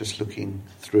boy just looking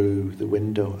through the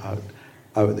window out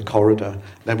of the corridor.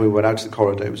 Then we went out to the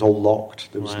corridor. It was all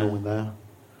locked. There was no one there.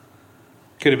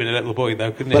 Could have been a little boy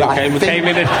though, couldn't it? Came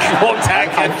in and walked out.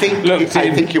 I think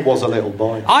it was a little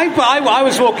boy. I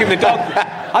was walking the dog.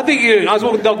 I was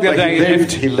walking the dog the other day.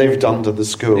 He lived under the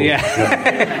school. Yeah.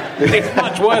 It's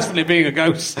much worse than it being a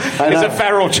ghost. It's a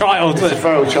feral child. It's a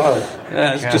feral child.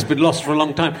 It's just been lost for a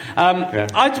long time. I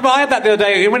had that the other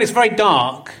day. When it's very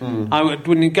dark,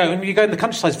 when you go in the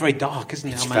countryside, it's very dark, isn't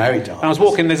it? It's very dark. And I was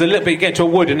walking. There's a little bit. You get to a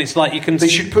wood, and it's like you can. They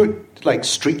should put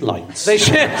street lights. They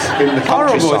should. In the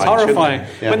horrible. It's horrifying.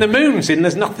 Yeah. When the moon's in,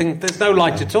 there's nothing. There's no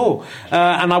light at all.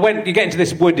 And I went. You get into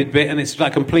this wooded bit, and it's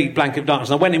like complete blanket of darkness.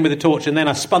 And I went in with a torch, and then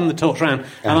I spun the torch around,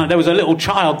 and there was a little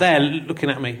child there looking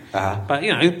at me. But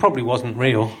it probably wasn't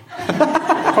real.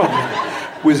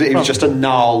 Was it was just a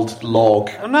gnarled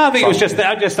log? No, I think it was just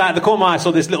at the corner I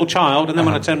saw this little child, and then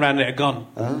when I turned around, it had gone.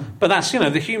 But that's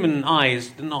the human eye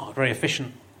is not very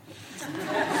efficient.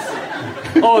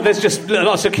 There's just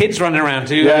lots of kids running around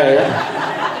too.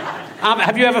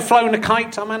 Have you ever flown a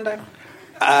kite, Armando?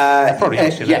 Probably.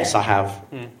 Yes, I have.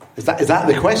 Is that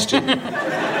the question?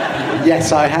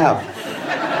 Yes, I have.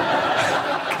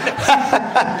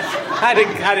 How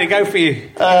did it go for you?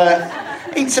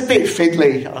 It's a bit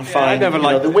fiddly, I find. I never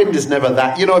the wind is never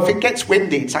that. If it gets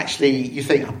windy, it's actually, you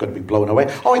think, I'm going to be blown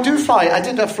away. Oh, I do fly. I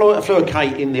flew a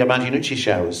kite in the Iannucci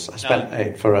shows. I spent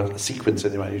it for a sequence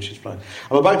in the Iannucci's flying.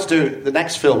 I'm about to do, the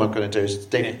next film I'm going to do is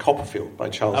David Copperfield by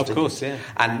Charles Dickens. Of course, yeah.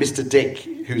 And Mr. Dick,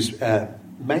 who's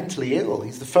mentally ill.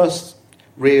 He's the first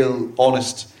real,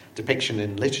 honest depiction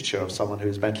in literature of someone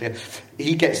who's mentally ill.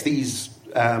 He gets these...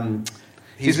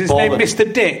 is his name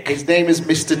Mr. Dick? His name is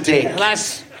Mr. Dick.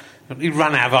 You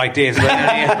run out of ideas,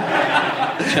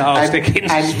 Charles Dickens.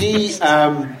 And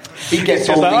he gets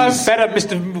all these... I'm fed up,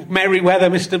 Mr. Merryweather,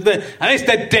 Mr. Dick. I'm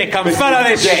fed up of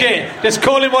this shit. Just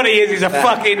call him what he is. He's a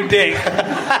fucking dick.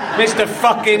 Mr.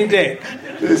 fucking Dick.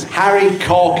 Harry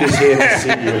Cork is here to see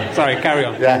you. Sorry, carry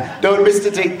on. Yeah. No,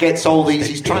 Mr. Dick gets all these...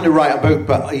 He's trying to write a book,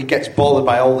 but he gets bothered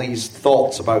by all these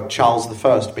thoughts about Charles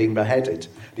I being beheaded.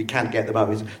 He can't get them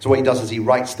out. So what he does is he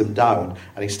writes them down,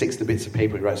 and he sticks the bits of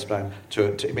paper he writes them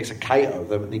down he makes a kite out of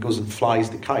them, and he goes and flies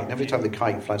the kite. And every time the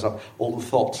kite flies up, all the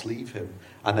thoughts leave him.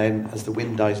 And then as the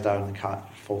wind dies down, the kite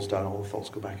falls down, all the thoughts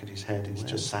go back into his head, and he's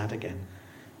just sad again.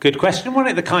 Good question,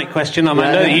 wasn't it? The kite question,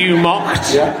 Armando, that you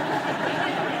mocked.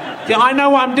 Yeah, I know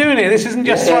what I'm doing here. This isn't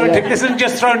just this isn't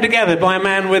just thrown together by a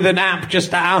man with an app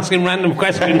just asking random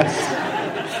questions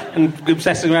and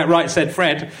obsessing about Right Said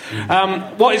Fred.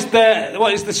 What is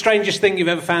the strangest thing you've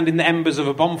ever found in the embers of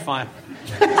a bonfire?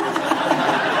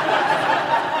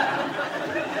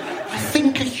 I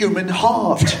think a human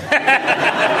heart.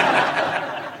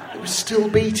 It was still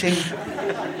beating.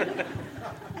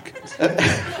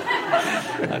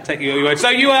 I'll take you your word. So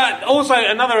you are also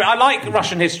I like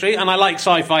Russian history and I like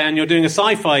sci-fi, and you're doing a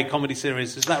sci-fi comedy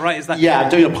series. Is that right? Is that I'm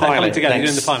doing a pilot together? next You're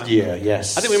doing the pilot. year,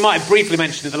 yes. I think we might have briefly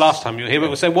mentioned it the last time you were here,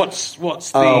 but so what's the...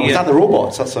 was that the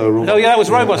robots? That's a robot. Oh, yeah, that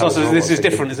was robots that was also. robots. This is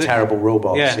different, is it? Terrible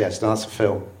robots, Yeah. yes. No, that's a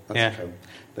film. That's Yeah. a film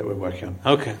that we're working on.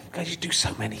 Okay. God, you do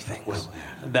so many things.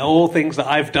 They're all things that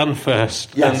I've done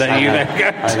first. Yes, and that you then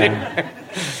go to.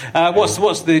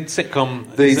 What's the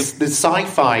sitcom? The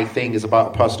sci-fi thing is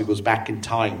about a person who goes back in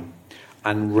time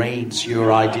and raids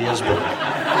your ideas book.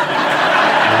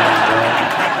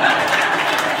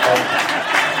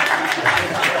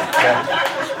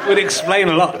 Would explain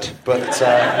a lot. But,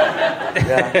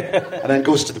 and then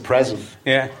goes to the present.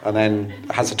 Yeah. And then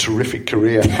has a terrific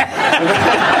career.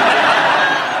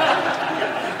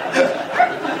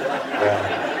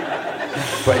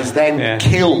 But is then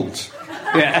killed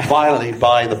violently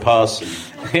by the person.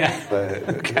 Yeah.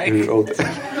 Okay.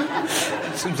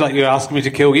 Seems like you're asking me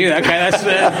to kill you. Okay, that's...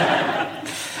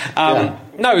 No,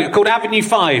 it's called Avenue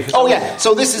 5. Oh, yeah.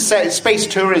 So this is set in space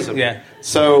tourism. Yeah.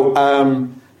 So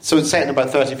it's set in about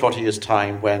 30, 40 years'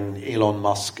 time when Elon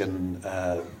Musk and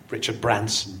Richard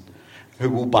Branson,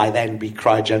 who will by then be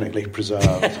cryogenically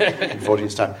preserved in 40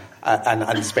 years' time,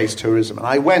 and space tourism.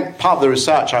 And part of the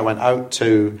research, I went out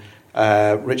to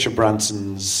Richard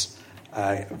Branson's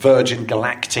Virgin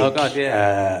Galactic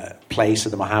place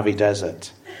in the Mojave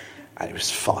Desert. And it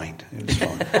was fine. It's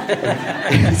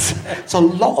a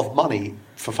lot of money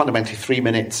for fundamentally 3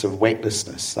 minutes of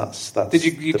weightlessness. That's Did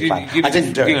you the plan. I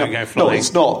didn't do it. No,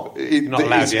 it's not. Not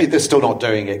allowed yet. They're still not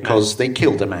doing it because they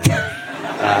killed a man.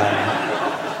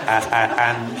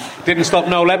 And didn't stop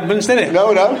Noel Edmonds, did it?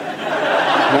 No.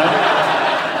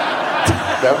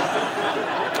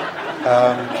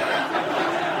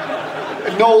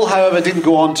 Noel, however, didn't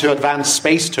go on to advanced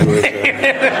space tourism.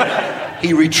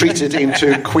 He retreated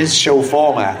into quiz show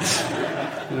format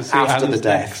after the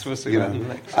death.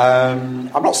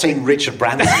 I'm not saying Richard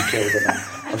Branson killed him.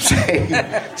 I'm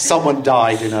saying someone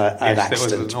died in an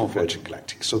accident on Virgin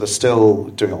Galactic. So they're still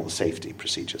doing all the safety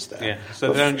procedures there. Yeah.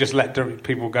 So they don't just let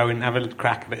people go and have a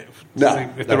crack at it.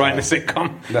 If they're writing a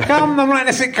sitcom. No. Come, I'm writing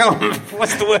a sitcom.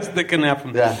 What's the worst that can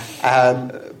happen? Yeah.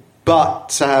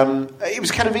 But it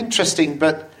was kind of interesting,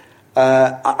 but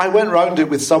I went round it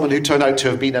with someone who turned out to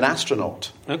have been an astronaut.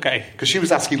 Okay. Because she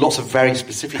was asking lots of very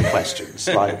specific questions,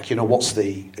 like, what's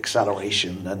the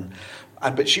acceleration?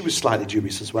 But she was slightly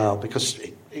dubious as well, because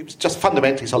it was just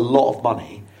fundamentally, it's a lot of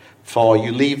money for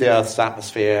you leave the Earth's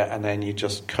atmosphere and then you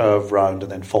just curve round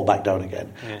and then fall back down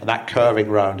again. Yeah. And that curving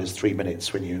round is 3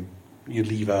 minutes when you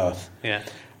leave Earth. Yeah.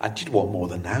 I did want more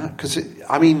than that, because,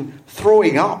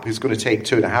 throwing up is going to take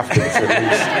 2.5 minutes at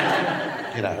least.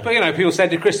 But, people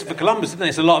said to Christopher Columbus, didn't they?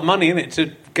 It's a lot of money, isn't it,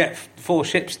 to get 4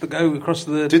 ships to go across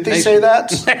the... Did they say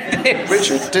that?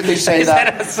 Richard, did they say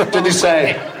that? Did they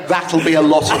say, that'll be a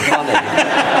lot of money?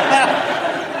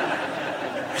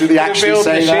 Did they actually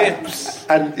say that? Ships.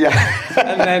 And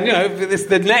then,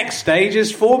 the next stage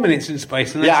is 4 minutes in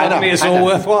space, and then suddenly it's all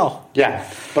worthwhile. Yeah.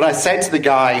 But I said to the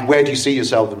guy, where do you see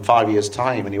yourself in 5 years'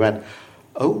 time? And he went,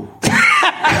 oh...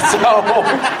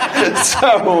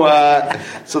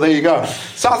 So there you go.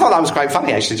 So I thought that was quite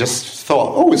funny, actually. Just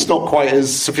thought, it's not quite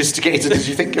as sophisticated as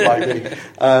you think it might be.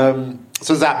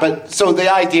 So the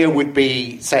idea would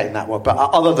be set in that one. But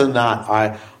other than that,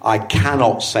 I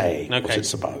cannot say what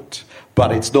it's about.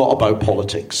 But it's not about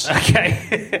politics.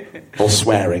 Okay. Or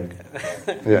swearing.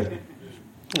 Yeah.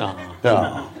 No.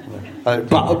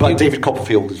 But David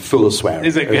Copperfield is full of swearing.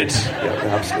 Is it good?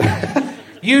 Yeah, absolutely.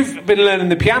 You've been learning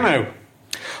the piano.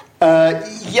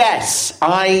 Yes,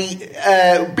 about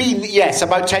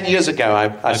 10 years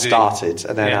ago I started,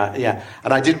 and then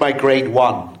and I did my grade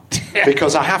 1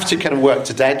 because I have to kind of work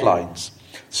to deadlines.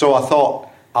 So I thought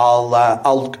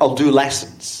I'll do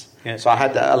lessons. Yeah. So I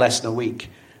had a lesson a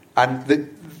week, and the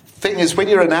thing is, when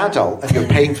you're an adult and you're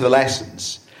paying for the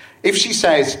lessons, if she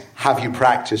says, "Have you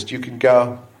practiced?" you can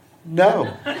go, "No,"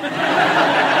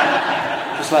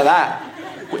 just like that.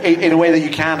 in a way that you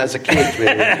can as a kid,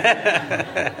 really.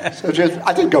 So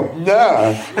I didn't go,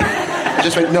 no. I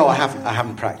just went, no, I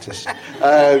haven't practiced.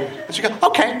 And she goes,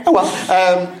 okay, oh well.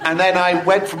 And then I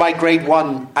went for my grade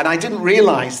 1, and I didn't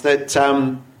realise that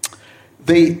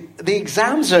the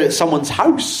exams are at someone's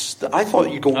house. I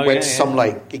thought you went to some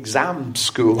like exam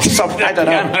school or something. I don't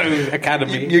know.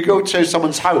 Academy. You go to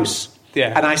someone's house.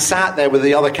 Yeah. And I sat there with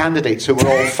the other candidates who were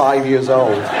all 5 years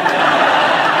old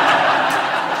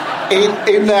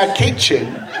in their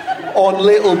kitchen on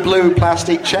little blue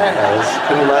plastic chairs,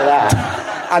 kind of like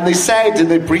that. And they said in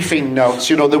the briefing notes,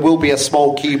 there will be a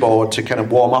small keyboard to kind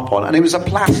of warm up on. And it was a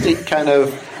plastic kind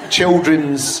of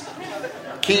children's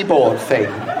keyboard thing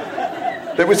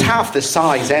that was half the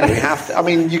size anyway.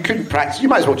 You couldn't practice. You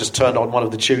might as well just turn on one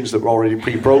of the tunes that were already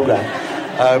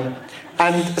pre-programmed.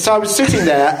 And so I was sitting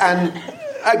there, and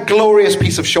a glorious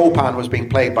piece of Chopin was being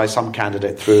played by some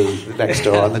candidate through next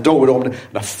door, and the door would open,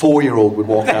 and a 4-year-old would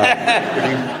walk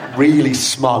out, really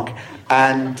smug.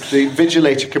 And the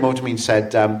invigilator came over to me and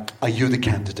said, are you the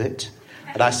candidate?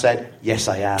 And I said, yes,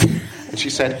 I am. And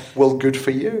she said, well, good for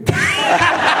you.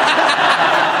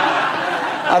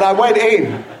 And I went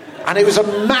in, and it was a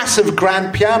massive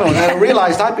grand piano, and I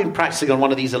realised I'd been practicing on one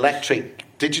of these electric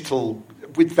digital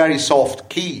with very soft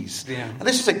keys. Yeah. And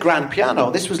this is a grand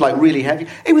piano. This was like really heavy.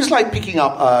 It was like picking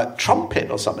up a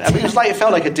trumpet or something. It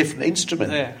felt like a different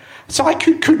instrument. Yeah. So I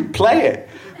couldn't play it.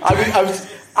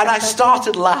 I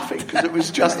started laughing because it was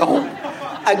just the whole...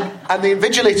 And the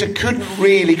invigilator couldn't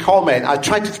really comment. I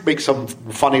tried to make some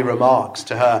funny remarks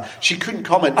to her. She couldn't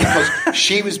comment because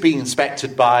she was being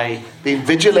inspected by the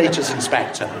invigilator's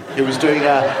inspector, who was doing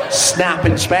a snap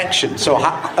inspection. So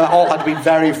all had to be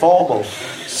very formal.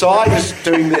 So I was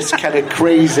doing this kind of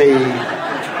crazy...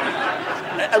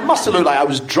 It must have looked like I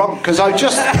was drunk because it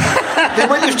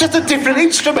was just a different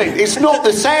instrument. It's not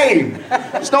the same.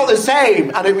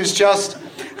 And it was just...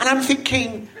 And I'm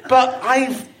thinking, but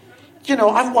I've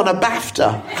won a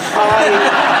BAFTA.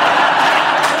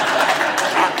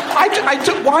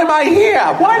 Why am I here?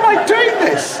 Why am I doing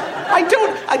this?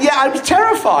 I was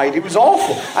terrified. It was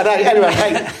awful. And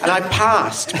I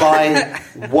passed by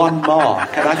 1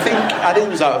 mark. And I think it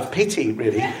was out of pity,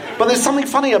 really. But there's something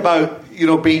funny about,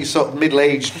 being sort of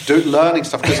middle-aged, learning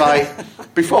stuff. Because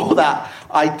before that,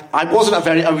 I was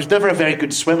never a very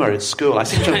good swimmer at school. I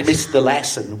seem to have missed the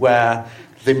lesson where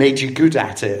they made you good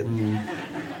at it and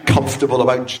comfortable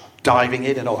about diving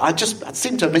in and all. I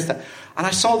seem to have missed that. And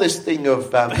I saw this thing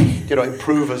of,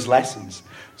 improvers' lessons.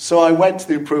 So I went to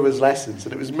the improvers' lessons,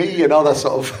 and it was me and other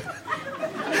sort of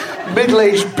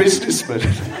middle-aged businessmen,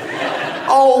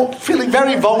 all feeling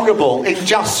very vulnerable in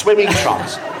just swimming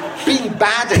trunks, being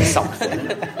bad at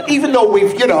something, even though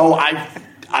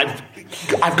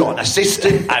I've got an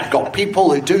assistant, I've got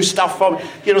people who do stuff for me.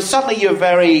 Suddenly you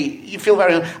feel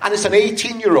very... And it's an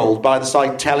 18-year-old by the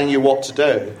side telling you what to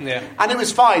do. Yeah. And it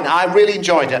was fine. I really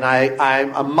enjoyed it, and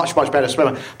I'm a much, much better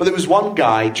swimmer. But there was one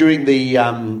guy during the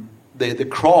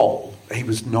crawl, he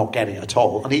was not getting it at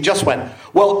all. And he just went,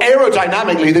 well,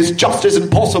 aerodynamically, this just isn't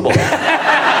possible.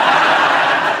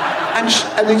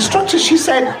 And the instructor, she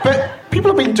said, but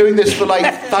people have been doing this for like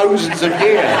thousands of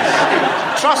years.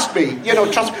 Trust me,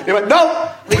 trust me. He went, no!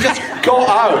 And he just got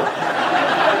out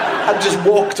and just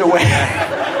walked away.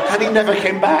 And he never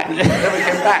came back.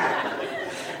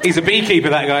 He's a beekeeper,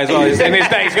 that guy, as well. In his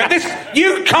day, he's going,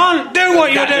 you can't do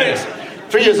what you're doing.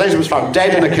 3 years later, was found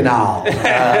dead in a canal.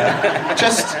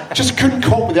 Just couldn't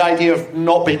cope with the idea of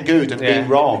not being good and being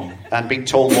wrong and being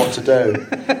told what to do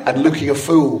and looking a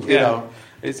fool, you know.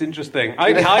 It's interesting.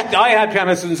 I had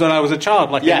piano lessons when I was a child,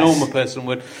 like a normal person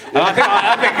would. And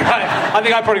I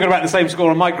think I probably got about the same score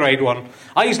on my grade 1.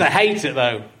 I used to hate it,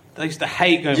 though. I used to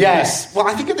hate going. Yes. Well,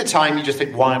 I think at the time you just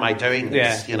think, why am I doing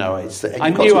this? Yeah. I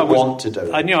knew I want to do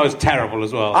it. I knew I was terrible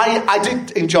as well. I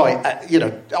did enjoy,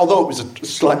 although it was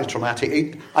slightly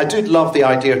traumatic, I did love the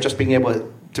idea of just being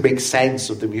able to make sense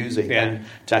of the music and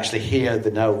to actually hear the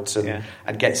notes and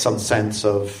get some sense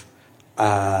of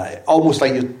almost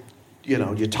like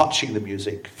you're touching the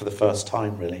music for the first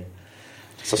time, really.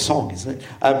 It's a song, isn't it?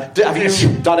 Have you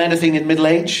done anything in middle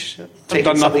age? I've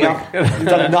done nothing. You've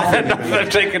done nothing.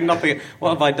 I've taken nothing. What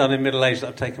have I done in middle age that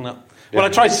I've taken up? Yeah. Well, I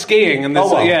tried skiing, and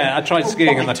I tried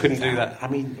skiing, and I couldn't do that.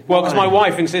 Because my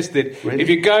wife insisted. Really? If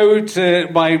you go to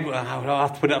I'll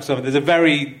have to put it up somewhere. There's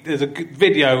a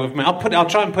video of me. I'll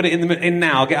try and put it in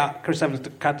now. I'll get Chris Evans to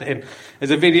cut it in.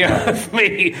 There's a video of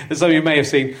me that some of you may have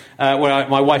seen, where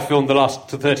my wife filmed the last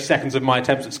 30 seconds of my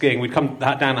attempts at skiing. We'd come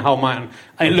down the whole mountain,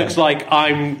 and it looks like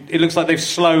they've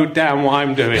slowed down what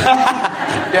I'm doing.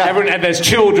 And there's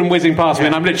children whizzing past me,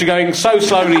 and I'm literally going so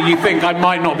slowly you think I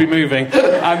might not be moving,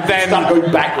 and then start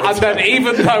going backwards. And then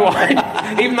even though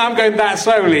I'm going that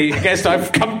slowly,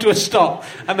 I've come to a stop,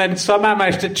 and then somehow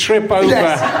managed to trip over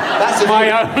that's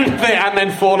my own thing and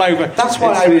then fall over. That's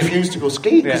why I refuse to go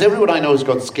skiing, because everyone I know who's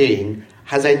gone skiing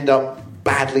has ended up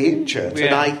badly injured,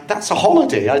 and that's a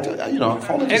holiday.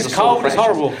 Holidays it's cold. It's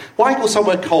horrible. Why go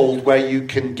somewhere cold where you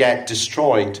can get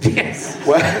destroyed? Yes,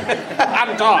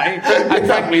 and die, and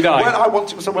frankly die. Well, I want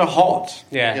to go somewhere hot.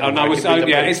 Yeah,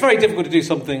 it's very difficult to do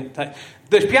something.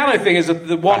 The piano thing is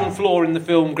the one flaw in the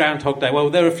film Groundhog Day. Well,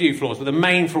 there are a few flaws, but the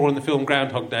main flaw in the film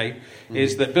Groundhog Day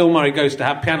is that Bill Murray goes to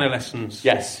have piano lessons.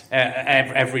 Yes.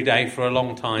 Every day for a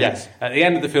long time. Yes. At the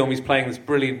end of the film, he's playing this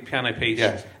brilliant piano piece.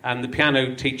 Yes. And the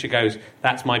piano teacher goes,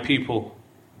 "That's my pupil."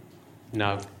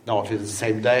 No. Not if it's the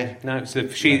same day. No. So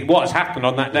what has happened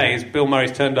on that day is Bill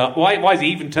Murray's turned up. Why has he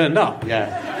even turned up?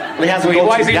 Yeah. Well,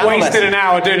 why has he wasted an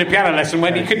hour doing a piano lesson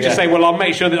when he could just say, "Well, I'll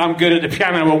make sure that I'm good at the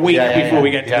piano a week before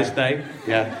we get to this day."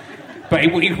 Yeah. But he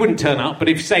wouldn't turn up. But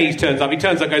if he turns up,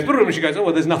 goes, and she goes, "Oh,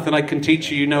 well, there's nothing I can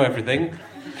teach you. You know everything."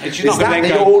 And she's is that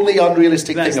the only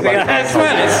unrealistic thing about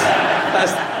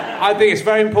I think it's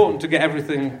very important to get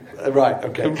everything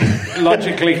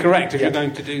logically correct if you're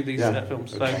going to do these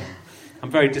films. So I'm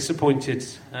very disappointed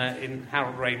in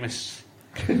Harold Ramis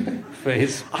for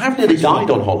his... I have nearly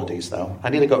died on holidays, though. I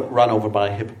nearly got run over by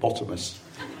a hippopotamus.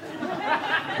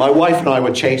 My wife and I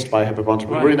were chased by a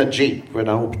hippopotamus. Right. We were in a Jeep, we were in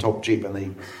an open-top Jeep, and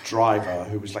the driver,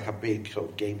 who was like a big sort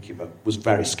of gamekeeper, was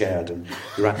very scared. And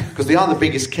because they are the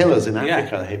biggest killers in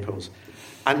Africa, the hippos.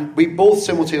 And we both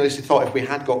simultaneously thought if we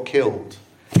had got killed,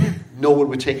 no one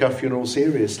would take our funeral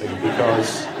seriously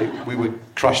because we were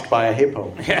crushed by a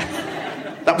hippo. Yeah.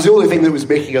 That was the only thing that was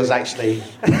making us actually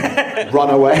run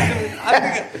away.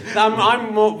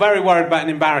 I'm very worried about an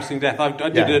embarrassing death. I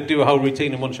did do a whole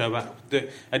routine in one show about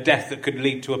a death that could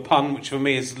lead to a pun, which for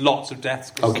me is lots of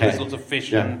deaths, because there's lots of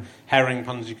fish and herring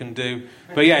puns you can do.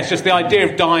 But it's just the idea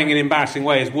of dying in an embarrassing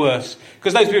way is worse,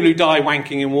 because those people who die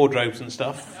wanking in wardrobes and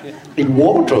stuff. Yeah. In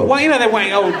wardrobes? Well, they're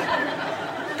wanking...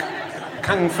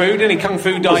 Kung Fu, didn't he? Kung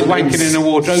Fu died wanking in a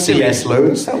wardrobe. C.S.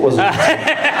 Lewis, that wasn't...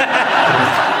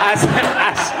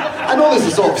 I know there's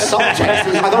a sort of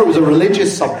subtext. I thought it was a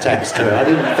religious subtext to it. I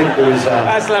didn't think there was...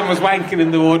 Aslan was wanking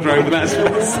in the wardrobe, and that's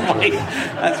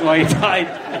why he died.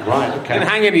 Right, okay. And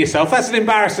hanging yourself, that's an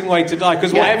embarrassing way to die,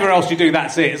 because whatever else you do,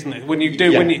 that's it, isn't it?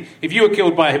 If you were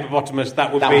killed by a hippopotamus,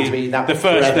 that would be the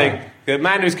first thing. The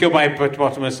man who's killed by a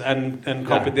hippopotamus and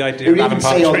copied the idea of having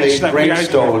partridge. You even say on the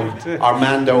gravestone,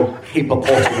 Armando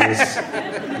Hippopotamus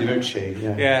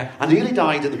Iannucci. Yeah. And he really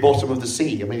died at the bottom of the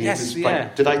sea. I mean,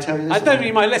 did I tell you this? I don't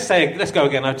really mind. Let's go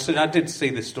again. I did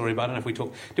see this story, but I don't know if we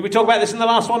talked. Did we talk about this in the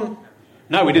last one?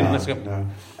 No, we didn't. Let's go. No.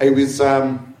 It was...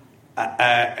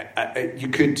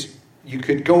 you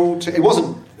could go to... It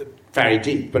wasn't very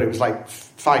deep, but it was like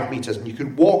 5 meters, and you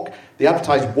could walk... They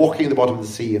advertised walking at the bottom of the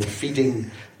sea and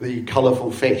feeding the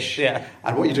colourful fish. Yeah.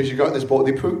 And what you do is you go out this boat,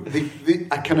 they put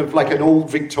a kind of like an old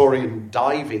Victorian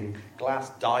glass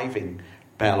diving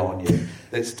bell on you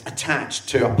that's attached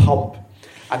to a pump.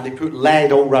 And they put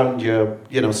lead all around you,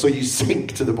 so you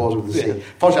sink to the bottom of the sea.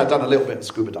 Fortunately, I'd done a little bit of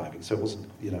scuba diving, so it wasn't,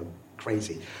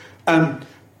 crazy.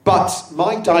 But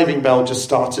my diving bell just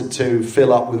started to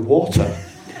fill up with water.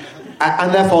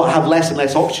 And therefore have less and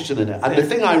less oxygen in it. And the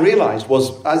thing I realised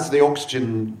was, as the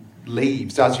oxygen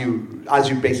leaves, as you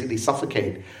basically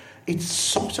suffocate, it's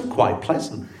sort of quite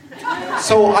pleasant.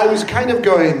 So I was kind of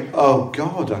going, oh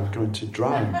God, I'm going to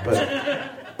drown, but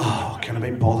can I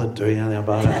be bothered doing anything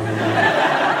about it? I mean,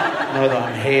 now that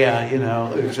I'm here,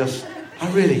 it was just,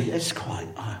 it's quite...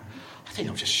 I think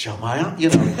I'll just shut my up,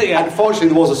 Yeah. Unfortunately,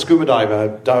 there was a scuba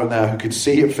diver down there who could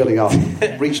see it filling up,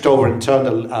 reached over and turned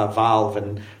a valve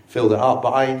and filled it up.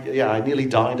 But I nearly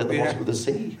died at the bottom of the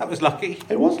sea. That was lucky.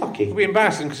 It was lucky. It would be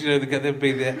embarrassing because there'd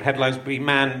be the headlines would be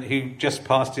man who just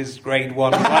passed his grade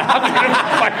 1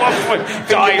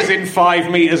 dives in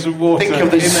 5 meters of water. Think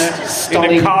of this in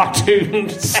a cartoon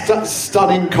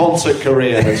stunning concert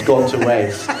career that's gone to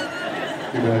waste.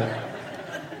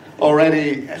 Or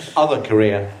any other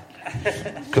career.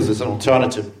 Because there's an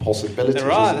alternative possibility.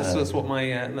 There are. That's what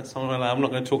my. I'm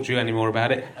not going to talk to you anymore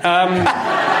about it.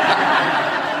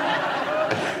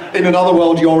 In another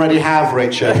world, you already have,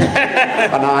 Richard,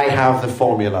 and I have the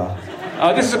formula.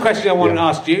 Oh, this is a question I wanted to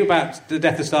ask you about the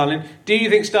death of Stalin. Do you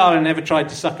think Stalin ever tried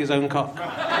to suck his own cock?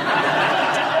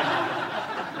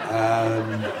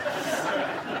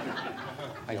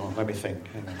 Hang on, let me think.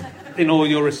 In all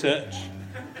your research.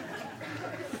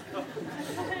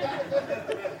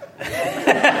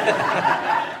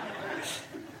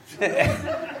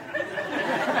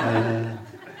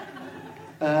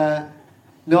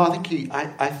 No,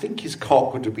 I think his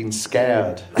cock would have been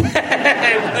scared.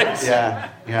 Yeah.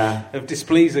 Of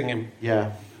displeasing him.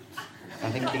 Yeah. I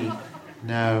think he...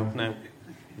 No.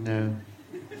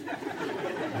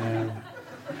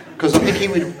 Because I think he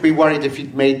would be worried if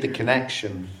he'd made the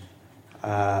connection.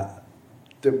 There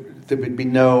would be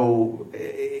no...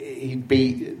 There'd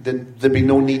be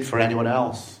no need for anyone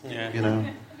else. Yeah. You know?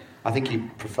 I think he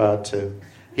preferred to...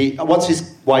 Once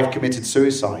his wife committed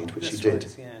suicide, which he did...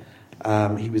 Right, yeah.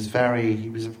 He was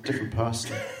a different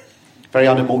person. Very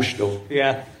unemotional.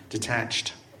 Yeah.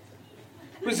 Detached.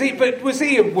 Was he a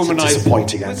womanizer? It's a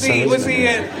disappointing answer.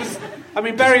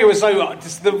 Berry was so...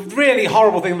 Just the really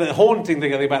horrible thing, the haunting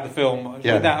thing about the film...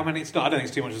 Yeah. It's not... I don't think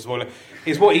it's too much of a spoiler.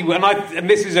 Is what he... And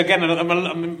this is,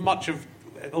 again, much of...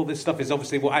 All this stuff is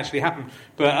obviously what actually happened.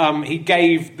 But he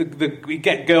gave... He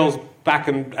get girls back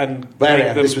and...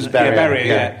 Beria. This was Beria. Beria,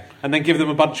 yeah. And then give them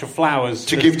a bunch of flowers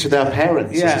to give to their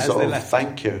parents as a sort of left.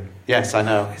 Thank you. Yes, I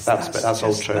know. That's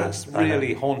all true. That's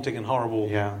really haunting and horrible.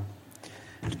 Yeah.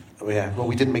 Yeah. Well,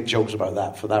 we didn't make jokes about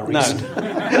that for that reason. No.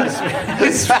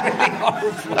 It's really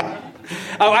horrible.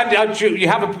 Oh, and you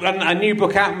have a new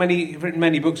book out. Written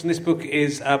many books, and this book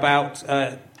is about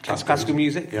classical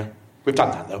music. Yeah. We've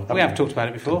done that though. We have talked about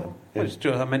it before. Yeah.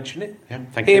 Do I mention it? Yeah.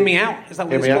 Thank you. Hear Me Out. Is that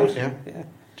what it's called? Yeah.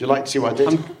 Do you like to see what I did?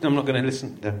 I'm not going to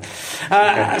listen. No.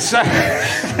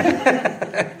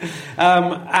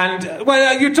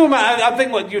 You're talking about. I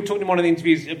think what you were talking in one of the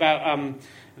interviews about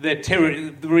the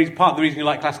tyranny. Part of the reason you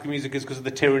like classical music is because of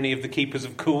the tyranny of the keepers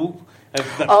of cool.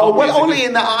 Only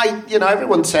in that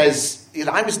everyone says,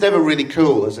 I was never really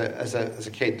cool as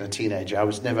a kid and a teenager. I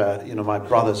was never, my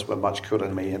brothers were much cooler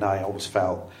than me, and I always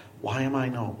felt, why am I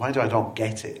not? Why do I not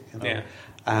get it? Yeah.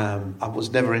 I was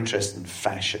never interested in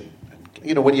fashion.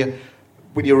 When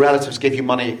your relatives give you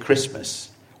money at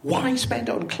Christmas, why spend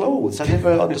it on clothes? I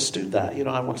never understood that.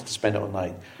 I wanted to spend it on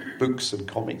like books and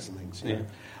comics and things. Yeah.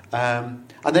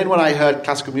 And then when I heard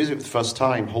classical music for the first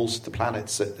time, Halls to the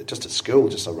Planets, just at school,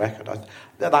 just a record,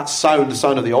 the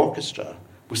sound of the orchestra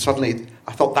was suddenly,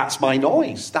 I thought, that's my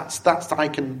noise. That's I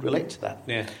can relate to that.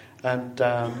 Yeah. And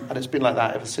it's been like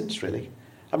that ever since, really.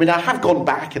 I mean, I have gone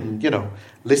back and,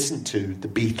 listened to the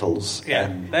Beatles. Yeah,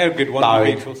 and they're a good one.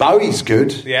 Bowie. The Beatles. Bowie's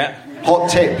good. Yeah. Hot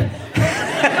tip.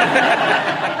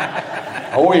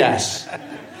 Oh, yes.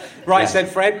 Right, said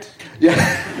Fred. Yeah.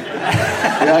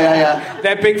 Yeah.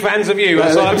 They're big fans of you,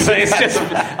 that's what I'm saying. It's just,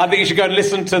 I think you should go and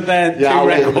listen to their two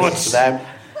records. Listen to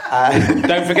them.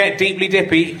 Don't forget Deeply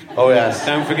Dippy. Oh, yes.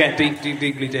 Don't forget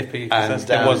Deeply Dippy.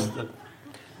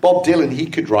 Bob Dylan, he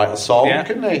could write a song,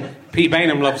 couldn't he? Pete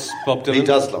Bainham loves Bob Dylan. He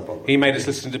does love Bob Dylan. He made us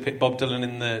listen to Bob Dylan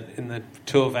in the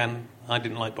tour van. I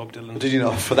didn't like Bob Dylan. Did you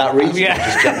not? For that reason?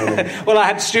 Yeah. Well, I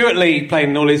had Stuart Lee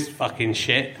playing all his fucking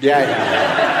shit.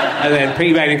 Yeah. And then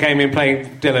Pete Bainham came in playing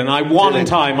Dylan. One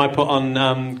time I put on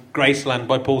Graceland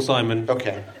by Paul Simon.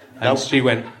 Okay. And Stu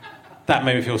went, that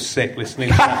made me feel sick listening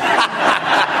to that.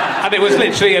 And it was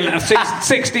literally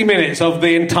 60 minutes of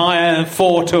the entire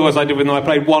 4 tours I did with them. I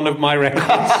played one of my records.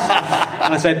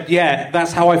 And I said, yeah,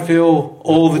 that's how I feel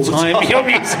all the time. Your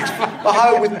music's fun. Well,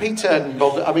 how with Peter and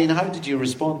Bob, how did you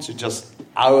respond to just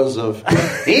hours of...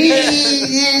 You've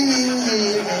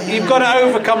got to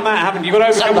overcome that, haven't you? You've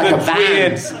got to overcome the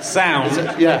weird sound.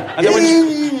 Yeah. And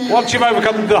then once you've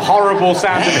overcome the horrible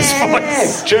sound of his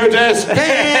voice... Judas!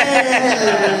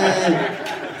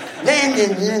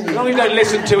 As long as you don't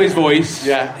listen to his voice,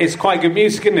 it's quite good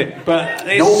music, isn't it? But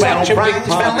it's Nobel such a big Prize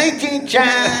part. for literature.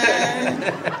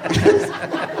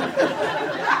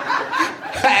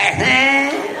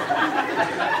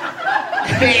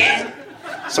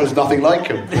 So it's nothing like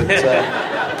him. But,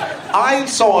 I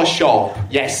saw a shop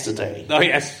yesterday. Oh,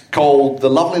 yes. Called the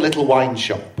Lovely Little Wine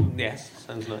Shop. Yes,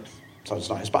 sounds nice.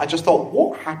 Sounds nice. But I just thought,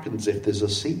 what happens if there's a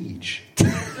siege?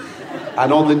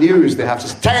 And on the news they have to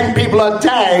say, 10 people are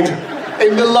dead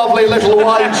in the Lovely Little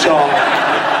Wine Shop.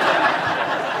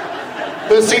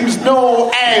 There seems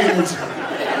no end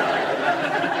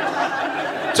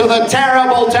to the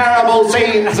terrible, terrible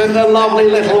scenes in the Lovely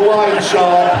Little Wine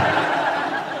Shop.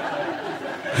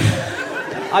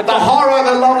 The horror of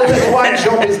the Lovely Little Wine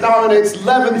Shop is now in its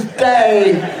 11th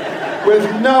day with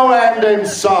no end in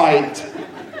sight.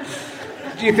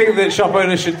 Do you think that shop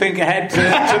owners should think ahead to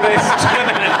this?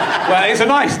 Well, it's a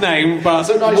nice name, but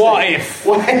what if?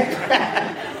 Lovely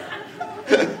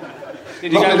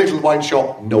Little Wine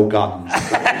Shop, no guns.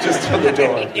 Just on the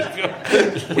door.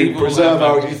 We preserve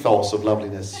our ethos of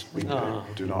loveliness. We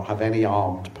do not have any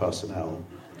armed personnel.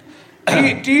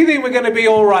 Do you think we're going to be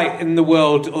all right in the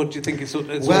world, or do you think it's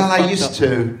well, I used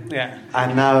to. Yeah.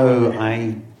 And now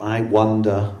I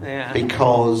wonder. Yeah.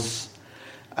 Because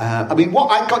I mean, what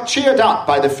I got cheered up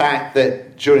by the fact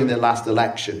that during the last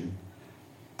election,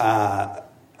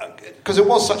 because it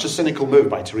was such a cynical move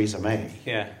by Theresa May.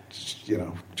 Yeah.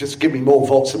 Just give me more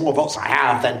votes. The more votes I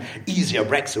have, then easier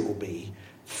Brexit will be.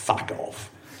 Fuck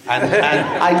off. And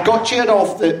I got cheered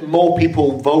off that more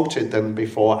people voted than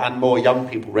before and more young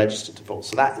people registered to vote.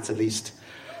 So that is at least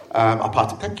a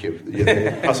part of... Thank you.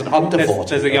 The person under 40.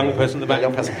 There's a young person in the back. A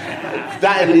young person.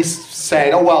 That at least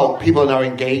said, oh, well, people are now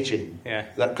engaging. Yeah.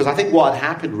 Because I think what had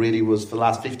happened really was for the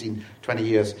last 15, 20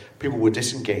 years, people were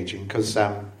disengaging because...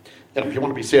 if you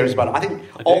want to be serious about it, I think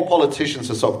all politicians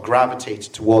have sort of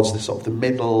gravitated towards the sort of the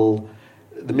middle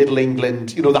England,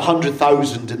 the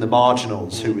 100,000 in the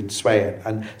marginals who would sway it,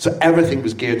 and so everything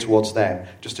was geared towards them,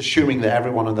 just assuming that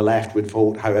everyone on the left would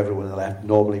vote how everyone on the left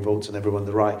normally votes, and everyone on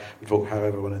the right would vote how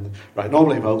everyone on the right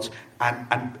normally votes,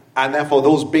 and therefore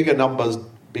those bigger numbers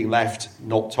being left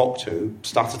not talked to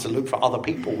started to look for other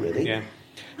people really,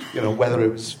 whether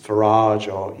it was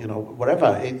Farage or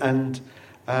whatever,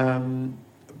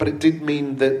 but it did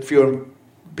mean that fewer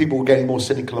people were getting more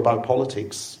cynical about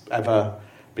politics ever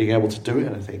being able to do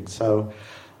anything. So,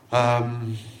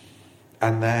 and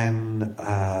then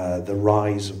the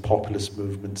rise of populist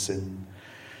movements in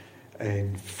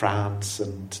France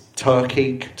and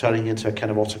Turkey turning into a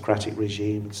kind of autocratic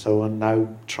regime and so on. Now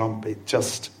Trump, it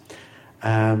just...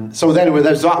 so anyway,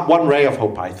 there's that one ray of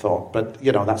hope, I thought, but,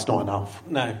 that's not enough.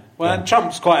 No. Well, and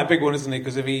Trump's quite a big one, isn't he?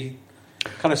 Because if he...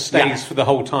 kind of stays for the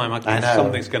whole time. I guess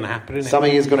something's going to happen, isn't it?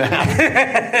 Something is going to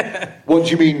happen. What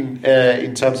do you mean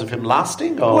in terms of him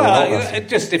lasting? Or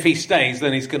just if he stays,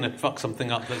 then he's going to fuck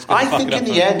something up. That's going to fuck it up. I think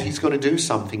in the end he's going to do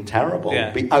something terrible.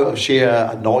 Yeah. Out of sheer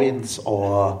annoyance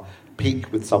or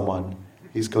pique with someone.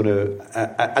 He's going to...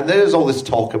 and there's all this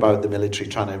talk about the military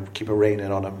trying to keep a rein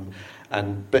in on him.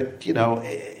 But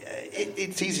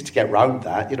it's easy to get round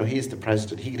that. He is the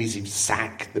president. He can easily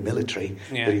sack the military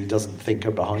that he doesn't think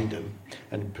are behind him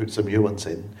and put some new ones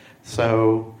in.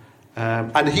 So,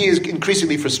 and he is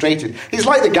increasingly frustrated. He's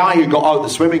like the guy who got out of the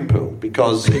swimming pool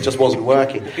because it just wasn't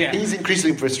working. Yeah. He's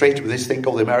increasingly frustrated with this thing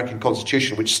called the American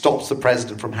Constitution, which stops the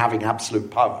president from having absolute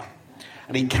power.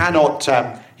 And he cannot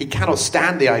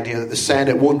stand the idea that the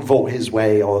Senate won't vote his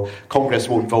way or Congress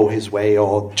won't vote his way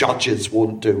or judges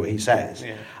won't do what he says.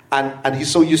 Yeah. And he's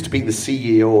so used to being the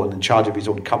CEO and in charge of his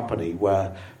own company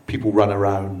where people run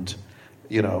around,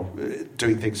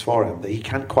 doing things for him, that he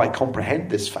can't quite comprehend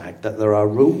this fact that there are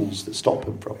rules that stop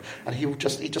him from. And he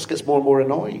just gets more and more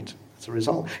annoyed as a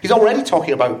result. He's already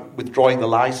talking about withdrawing the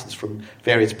license from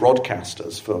various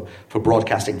broadcasters for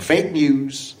broadcasting fake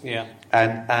news. Yeah.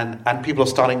 And people are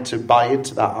starting to buy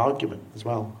into that argument as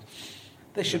well.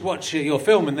 They should watch your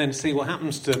film and then see what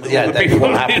happens to the people.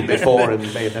 What happened before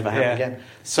and may have never happened again.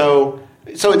 So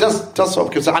it does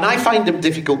sort of... And I find him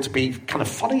difficult to be kind of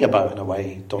funny about in a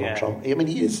way, Donald Trump. I mean,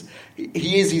 he is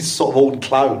his sort of own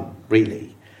clown,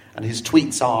 really. And his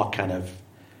tweets are kind of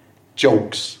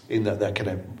jokes in that they're kind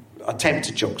of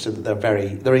attempted jokes in that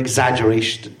they're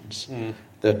exaggerations.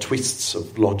 They're twists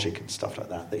of logic and stuff like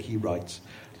that he writes.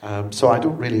 So I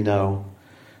don't really know...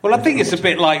 Well, I think it's a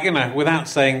bit like, without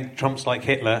saying Trump's like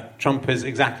Hitler, Trump is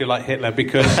exactly like Hitler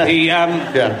because he...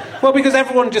 Well, because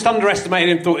everyone just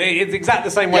underestimated him, thought it's exactly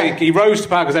the same way. Yeah. He rose to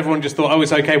power because everyone just thought, oh,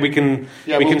 it's okay, we can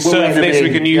surf this,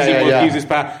 we can use it, we'll use his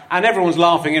power. And everyone's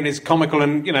laughing and it's comical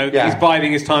and, he's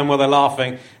biding his time while they're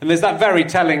laughing. And there's that very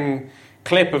telling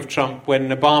clip of Trump when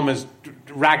Obama's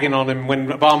ragging on him when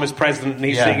Obama's president and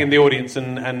he's sitting in the audience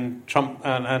and Trump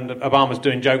and Obama's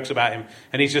doing jokes about him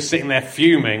and he's just sitting there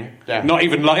fuming, not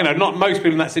even like not most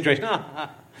people in that situation. But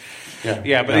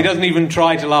he doesn't even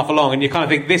try to laugh along, and you kind of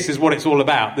think this is what it's all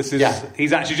about. This is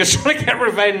he's actually just trying to get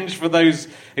revenge for those,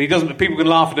 and he doesn't. People can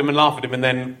laugh at him, and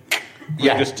then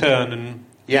just turn and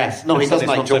he doesn't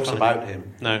like jokes about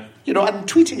him. No, and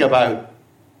tweeting about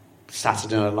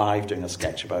Saturday Night Live, doing a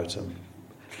sketch about him.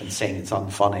 And saying it's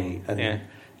unfunny, and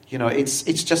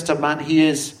it's just a man. He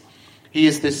is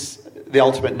the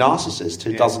ultimate narcissist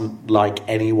who doesn't like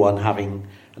anyone having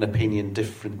an opinion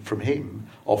different from him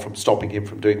or from stopping him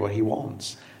from doing what he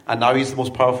wants. And now he's the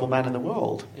most powerful man in the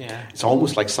world. Yeah. It's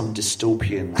almost like some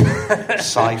dystopian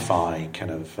sci-fi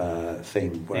kind of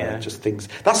thing where just things.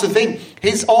 That's the thing.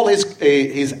 All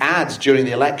his ads during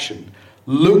the election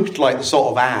looked like the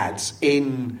sort of ads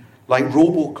in. Like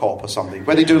RoboCop or something,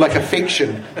 where they do like a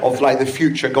fiction of like the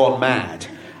future gone mad,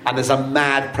 and there's a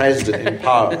mad president in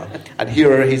power, and here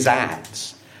are his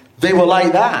ads. They were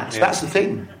like that. That's the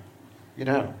thing,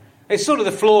 It's sort of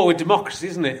the flaw with democracy,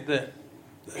 isn't it? That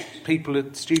people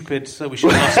are stupid, so we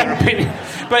should ask their opinion.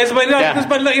 But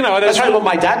that's right. What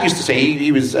my dad used to say.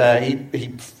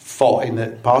 He fought in the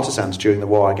partisans during the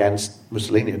war against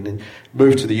Mussolini and then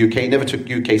moved to the UK. He never took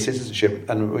UK citizenship,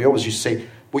 and we always used to say,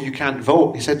 well, you can't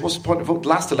vote. He said, what's the point of vote? The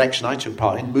last election I took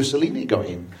part in, Mussolini got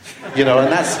in.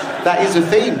 And that is a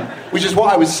theme, which is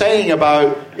what I was saying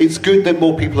about it's good that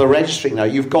more people are registering now.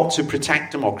 You've got to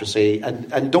protect democracy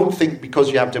and don't think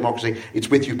because you have democracy, it's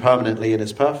with you permanently and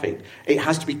it's perfect. It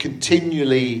has to be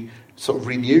continually sort of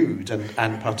renewed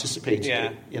and participated.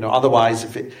 Yeah. Otherwise,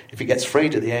 if it gets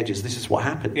frayed at the edges, this is what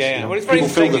happens. Yeah. Well, it's very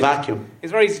people fill the vacuum.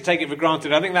 It's very easy to take it for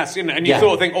granted. I think that's and you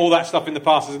sort of think all that stuff in the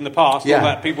past is in the past. All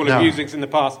that people abusing is in the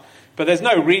past. But there's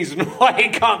no reason why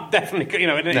it can't definitely,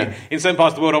 in certain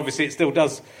parts of the world, obviously, it still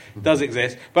does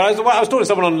exist. But I was talking to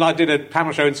someone I did a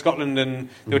panel show in Scotland, and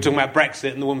they were talking about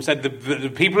Brexit, and the woman said, the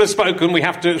people have spoken, we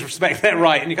have to respect their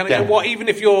right. And you kind of go, what, even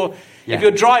if you're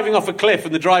driving off a cliff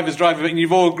and the driver's driving and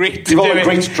you've all agreed to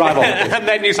to drive off it. And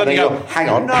then you suddenly go, hang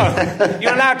on. No,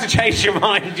 you're allowed to change your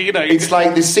mind, It's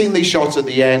like the scene they shot at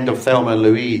the end of Thelma and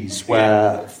Louise,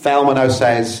 where Thelma now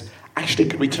says, actually,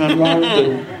 could we turn around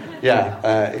and...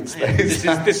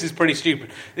 This is pretty stupid.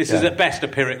 This is at best a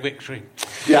Pyrrhic victory.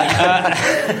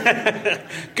 Yeah.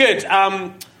 Good.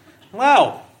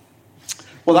 Well,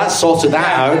 that's sorted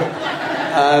that out.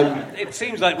 It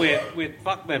seems like we're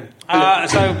fucked then. Yeah.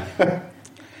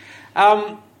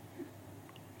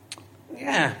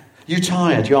 You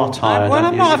tired? You're tired.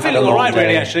 I'm not. I'm feeling all right,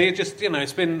 really. Actually, it just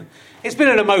it's been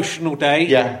an emotional day.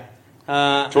 Yeah. Do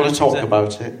you want to talk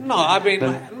about it? No, I mean,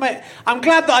 I'm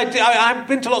glad that I've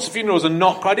been to lots of funerals and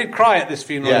not cried. I did cry at this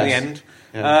funeral in the end,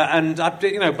 and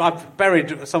I've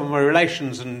buried some of my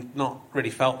relations and not really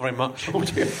felt very much. Oh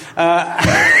dear.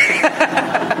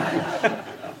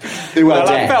 They were dead.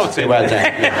 I felt it. They were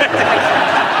dead.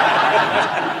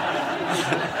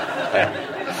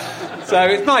 So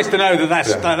it's nice to know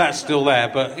that's still there,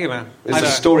 but it's a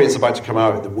story that's about to come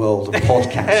out in the world of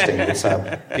podcasting. It's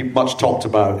much talked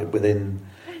about within.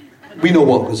 We know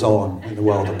what goes on in the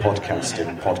world of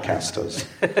podcasting. Podcasters,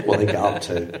 what they get up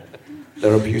to,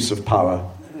 their abuse of power.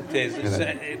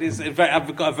 It is.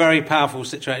 I've got a very powerful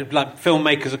situation. Like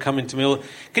filmmakers are coming to me.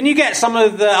 Can you get some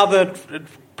of the other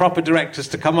proper directors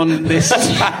to come on this?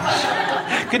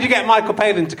 Could you get Michael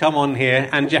Palin to come on here,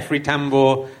 and Jeffrey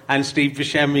Tambor and Steve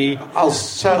Buscemi? I'll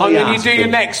certainly when you do your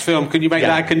next film, can you make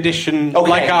that a condition, okay.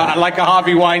 like a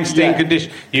Harvey Weinstein condition?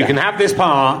 You can have this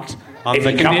part on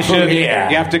the condition you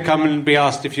have to come and be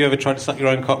asked if you ever tried to suck your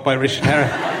own cock by Richard Herring.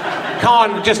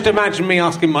 Can't just imagine me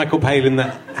asking Michael Palin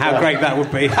that. How great that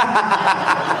would be.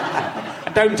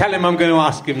 Don't tell him I'm going to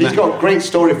ask him that. He's got a great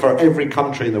story for every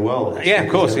country in the world. Actually. Yeah,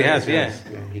 of course he has. Yeah,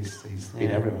 he's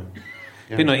been everywhere.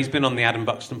 He's been on the Adam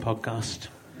Buxton podcast.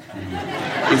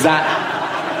 Is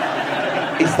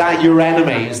that your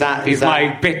enemy? He's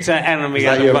my bitter enemy,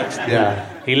 Adam Buxton. Yeah.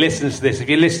 He listens to this. If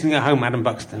you're listening at home, Adam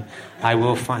Buxton, I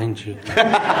will find you.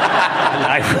 And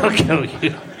I will kill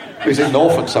you. He's in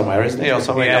Norfolk somewhere, isn't he, or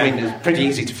something? Yeah. I mean, it's pretty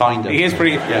easy to find him. He is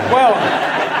pretty... Yeah. Well,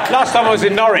 last time I was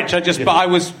in Norwich,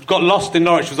 got lost in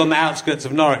Norwich, was on the outskirts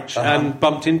of Norwich, and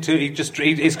bumped into...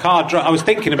 his car... I was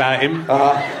thinking about him,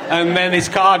 and then his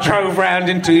car drove round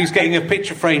into... He was getting a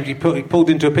picture framed. He pulled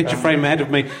into a picture frame ahead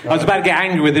of me. I was about to get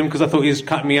angry with him because I thought he was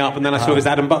cutting me up, and then I saw it was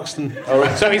Adam Buxton.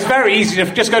 Right. So it's very easy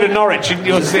to just go to Norwich and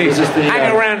you'll see...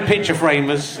 hang around picture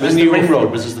framers. Was the ring road?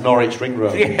 Was this the Norwich ring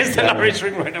road? Yes, the Norwich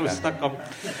ring road I was stuck on.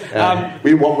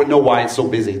 We know why it's so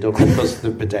busy, don't we? Because the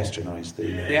pedestrianised.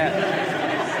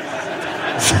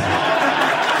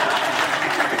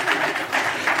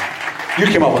 You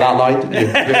came up with that line, didn't you?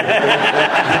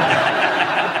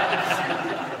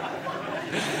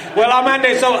 Well, Armando,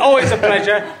 it's always a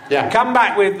pleasure. Come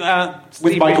back with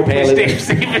Michael Palin.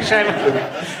 Steve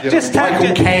Buscemi. Just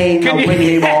Michael Caine, I'll bring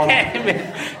him on.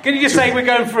 Can you just say we're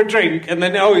going for a drink, and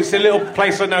then it's a little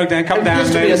place I know down. Come down.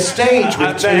 There used to be a stage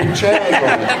with two chairs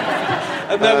on it.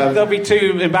 And they'll be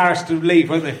too embarrassed to leave,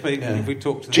 won't they? If we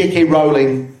talk to them. J.K.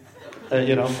 Rowling, that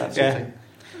sort of thing.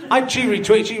 She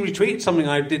retweeted something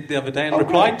I did the other day and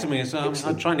replied to me. So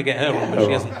I'm trying to get her on,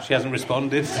 but she hasn't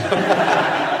responded.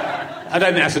 I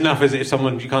don't think that's enough, is it? If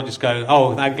you can't just go,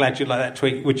 I'm glad you like that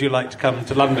tweet. Would you like to come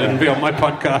to London and be on my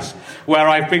podcast? Where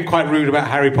I've been quite rude about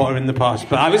Harry Potter in the past,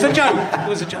 but it was a joke. It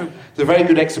was a joke. There's a very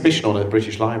good exhibition on at the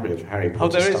British Library of Harry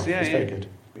Potter. There is, stuff. It's very good.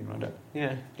 Been around it.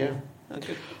 Yeah. Oh,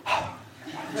 good.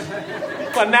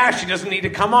 Well, now she doesn't need to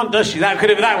come on, does she? Now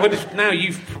you've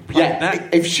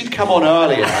that. If she'd come on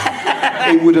earlier,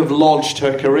 it would have launched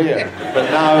her career.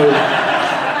 But now,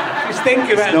 just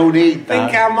think about no need.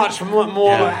 Think how much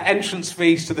more entrance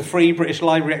fees to the free British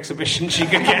Library exhibition she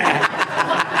could get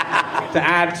to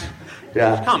add.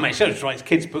 Yeah, she can't make. She writes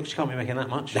kids' books. She can't be making that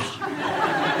much.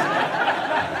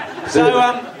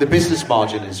 The business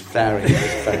margin is very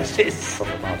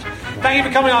profit margin. Thank you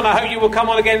for coming on. I hope you will come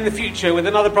on again in the future with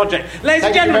another project. Ladies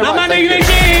and gentlemen, Armando Iannucci!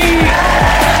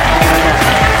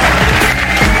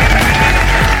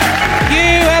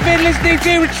 You have been listening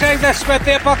to Rich Herring's The Square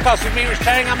Theatre Podcast with me, Rich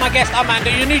Herring, and my guest, Armando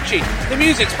Iannucci. The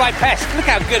music's by Pest. Look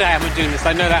how good I am at doing this.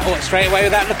 I know that straight away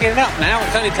without looking it up now.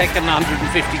 It's only taken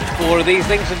 154 of these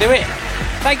things to do it.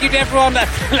 Thank you to everyone at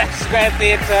Left Square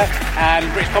Theatre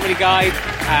and British Comedy Guide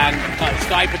and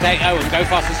Sky Potato and Go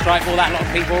Faster Stripe, all that lot of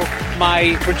people.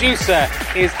 My producer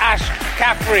is Ash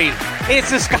Caffrey. Here's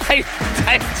the Sky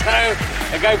Potato,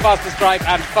 the Go Faster Stripe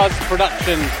and Fuzz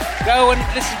Production. Go and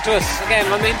listen to us again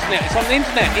on the internet. It's on the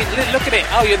internet. Look at it.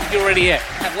 Oh, you're already here.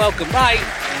 Welcome. Bye.